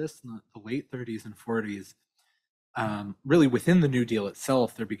after this, in the late 30s and 40s. Really within the New Deal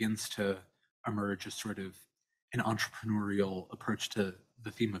itself, there begins to emerge a sort of an entrepreneurial approach to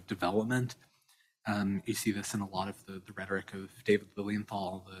the theme of development. You see this in a lot of the rhetoric of David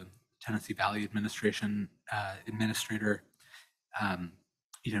Lilienthal, the Tennessee Valley Administration administrator,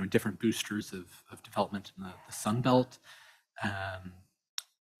 different boosters of development in the Sun Belt. And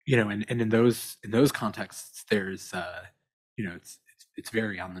in those contexts, there's it's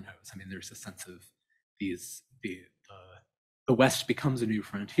very on the nose. I mean, there's a sense of the West becomes a new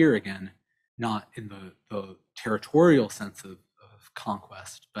frontier again, not in the territorial sense of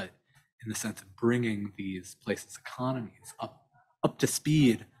conquest, but in the sense of bringing these places' economies up to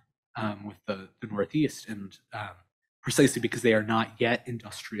speed with the Northeast, and precisely because they are not yet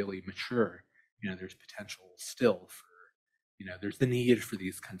industrially mature, there's potential still for, there's the need for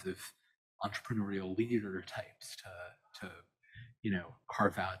these kinds of entrepreneurial leader types to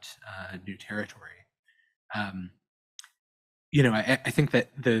carve out new territory. I think that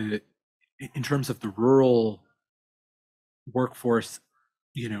in terms of the rural workforce,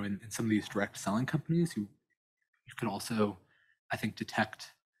 in some of these direct selling companies, you could also, I think,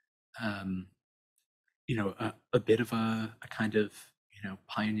 detect a bit of a kind of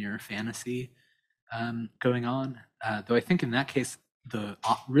pioneer fantasy going on, though I think in that case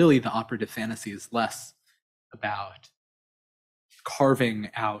really the operative fantasy is less about carving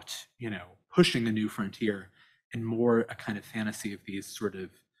out, pushing a new frontier, and more a kind of fantasy of these sort of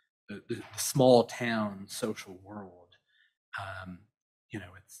the small town social world.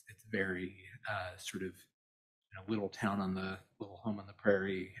 It's very sort of little town on the little home on the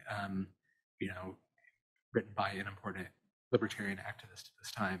prairie, written by an important libertarian activist at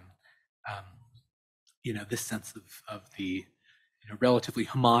this time. This sense of the relatively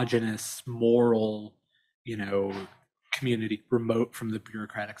homogenous, moral, community remote from the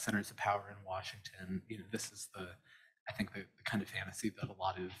bureaucratic centers of power in Washington. This is I think the kind of fantasy that a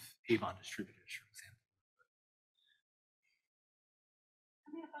lot of Avon distributors, for example.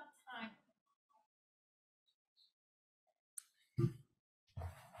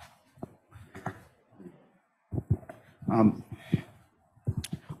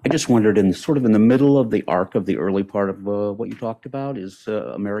 I just wondered, in the middle of the arc of the early part of what you talked about is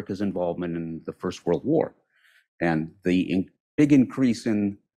America's involvement in the First World War, and the big increase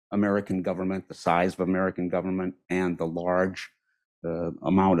in American government, the size of American government, and the large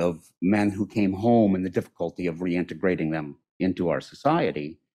amount of men who came home and the difficulty of reintegrating them into our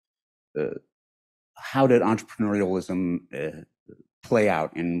society. How did entrepreneurialism play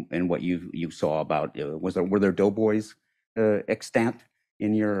out in what you saw about? Were there doughboys extant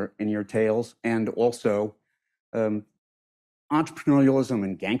in your tales, and also entrepreneurialism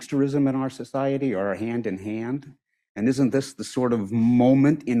and gangsterism in our society are hand in hand? And isn't this the sort of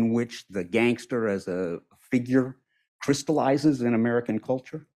moment in which the gangster as a figure crystallizes in American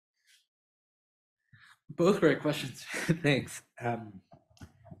culture? Both great questions. Thanks. I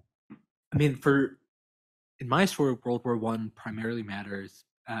mean, in my story, World War I primarily matters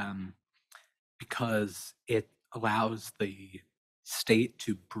because it allows the state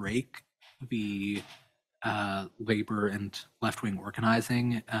to break the labor and left-wing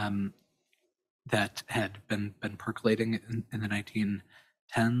organizing that had been percolating in the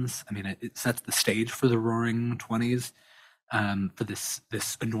 1910s. I mean, it sets the stage for the Roaring 20s, for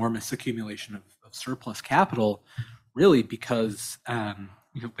this enormous accumulation of surplus capital, really because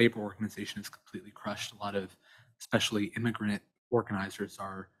labor organization is completely crushed. A lot of, especially immigrant organizers,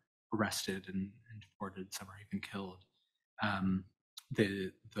 are arrested and deported. Some are even killed.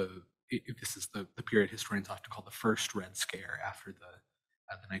 This is the period historians often call the first Red Scare after the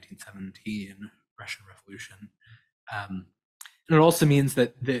 1917 Russian Revolution. And it also means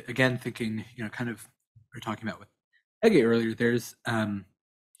that, again, thinking, kind of we were talking about with Ege earlier, there's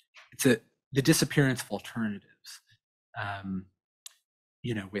the disappearance of alternatives.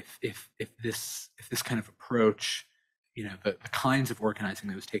 If this kind of approach, the kinds of organizing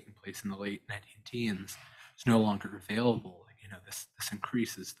that was taking place in the late 19 teens is no longer available, this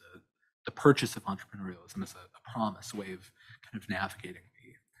increases the purchase of entrepreneurialism as a promise, a way of kind of navigating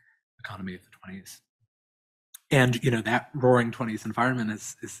the economy of the 20s. And that roaring 20s environment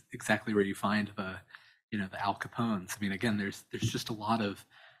is exactly where you find the Al Capones. I mean, again, there's just a lot of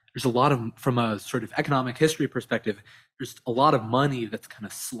from a sort of economic history perspective, there's a lot of money that's kind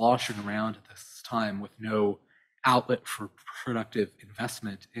of sloshing around at this time with no outlet for productive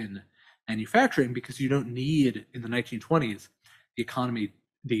investment in manufacturing, because you don't need, in the 1920s, the economy,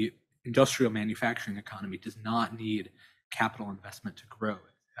 the industrial manufacturing economy does not need capital investment to grow,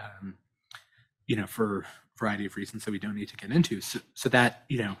 for a variety of reasons that we don't need to get into. So that,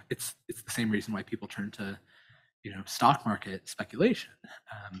 it's the same reason why people turn to, stock market speculation.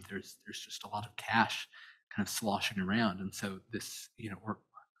 There's just a lot of cash kind of sloshing around. And so this,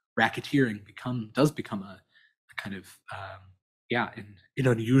 racketeering does become a kind of, an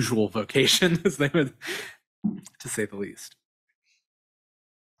unusual vocation, as they would, to say the least.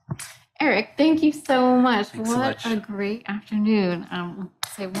 Eric, thank you so much. Thanks so much. What a great afternoon.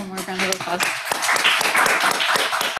 Say one more round of applause.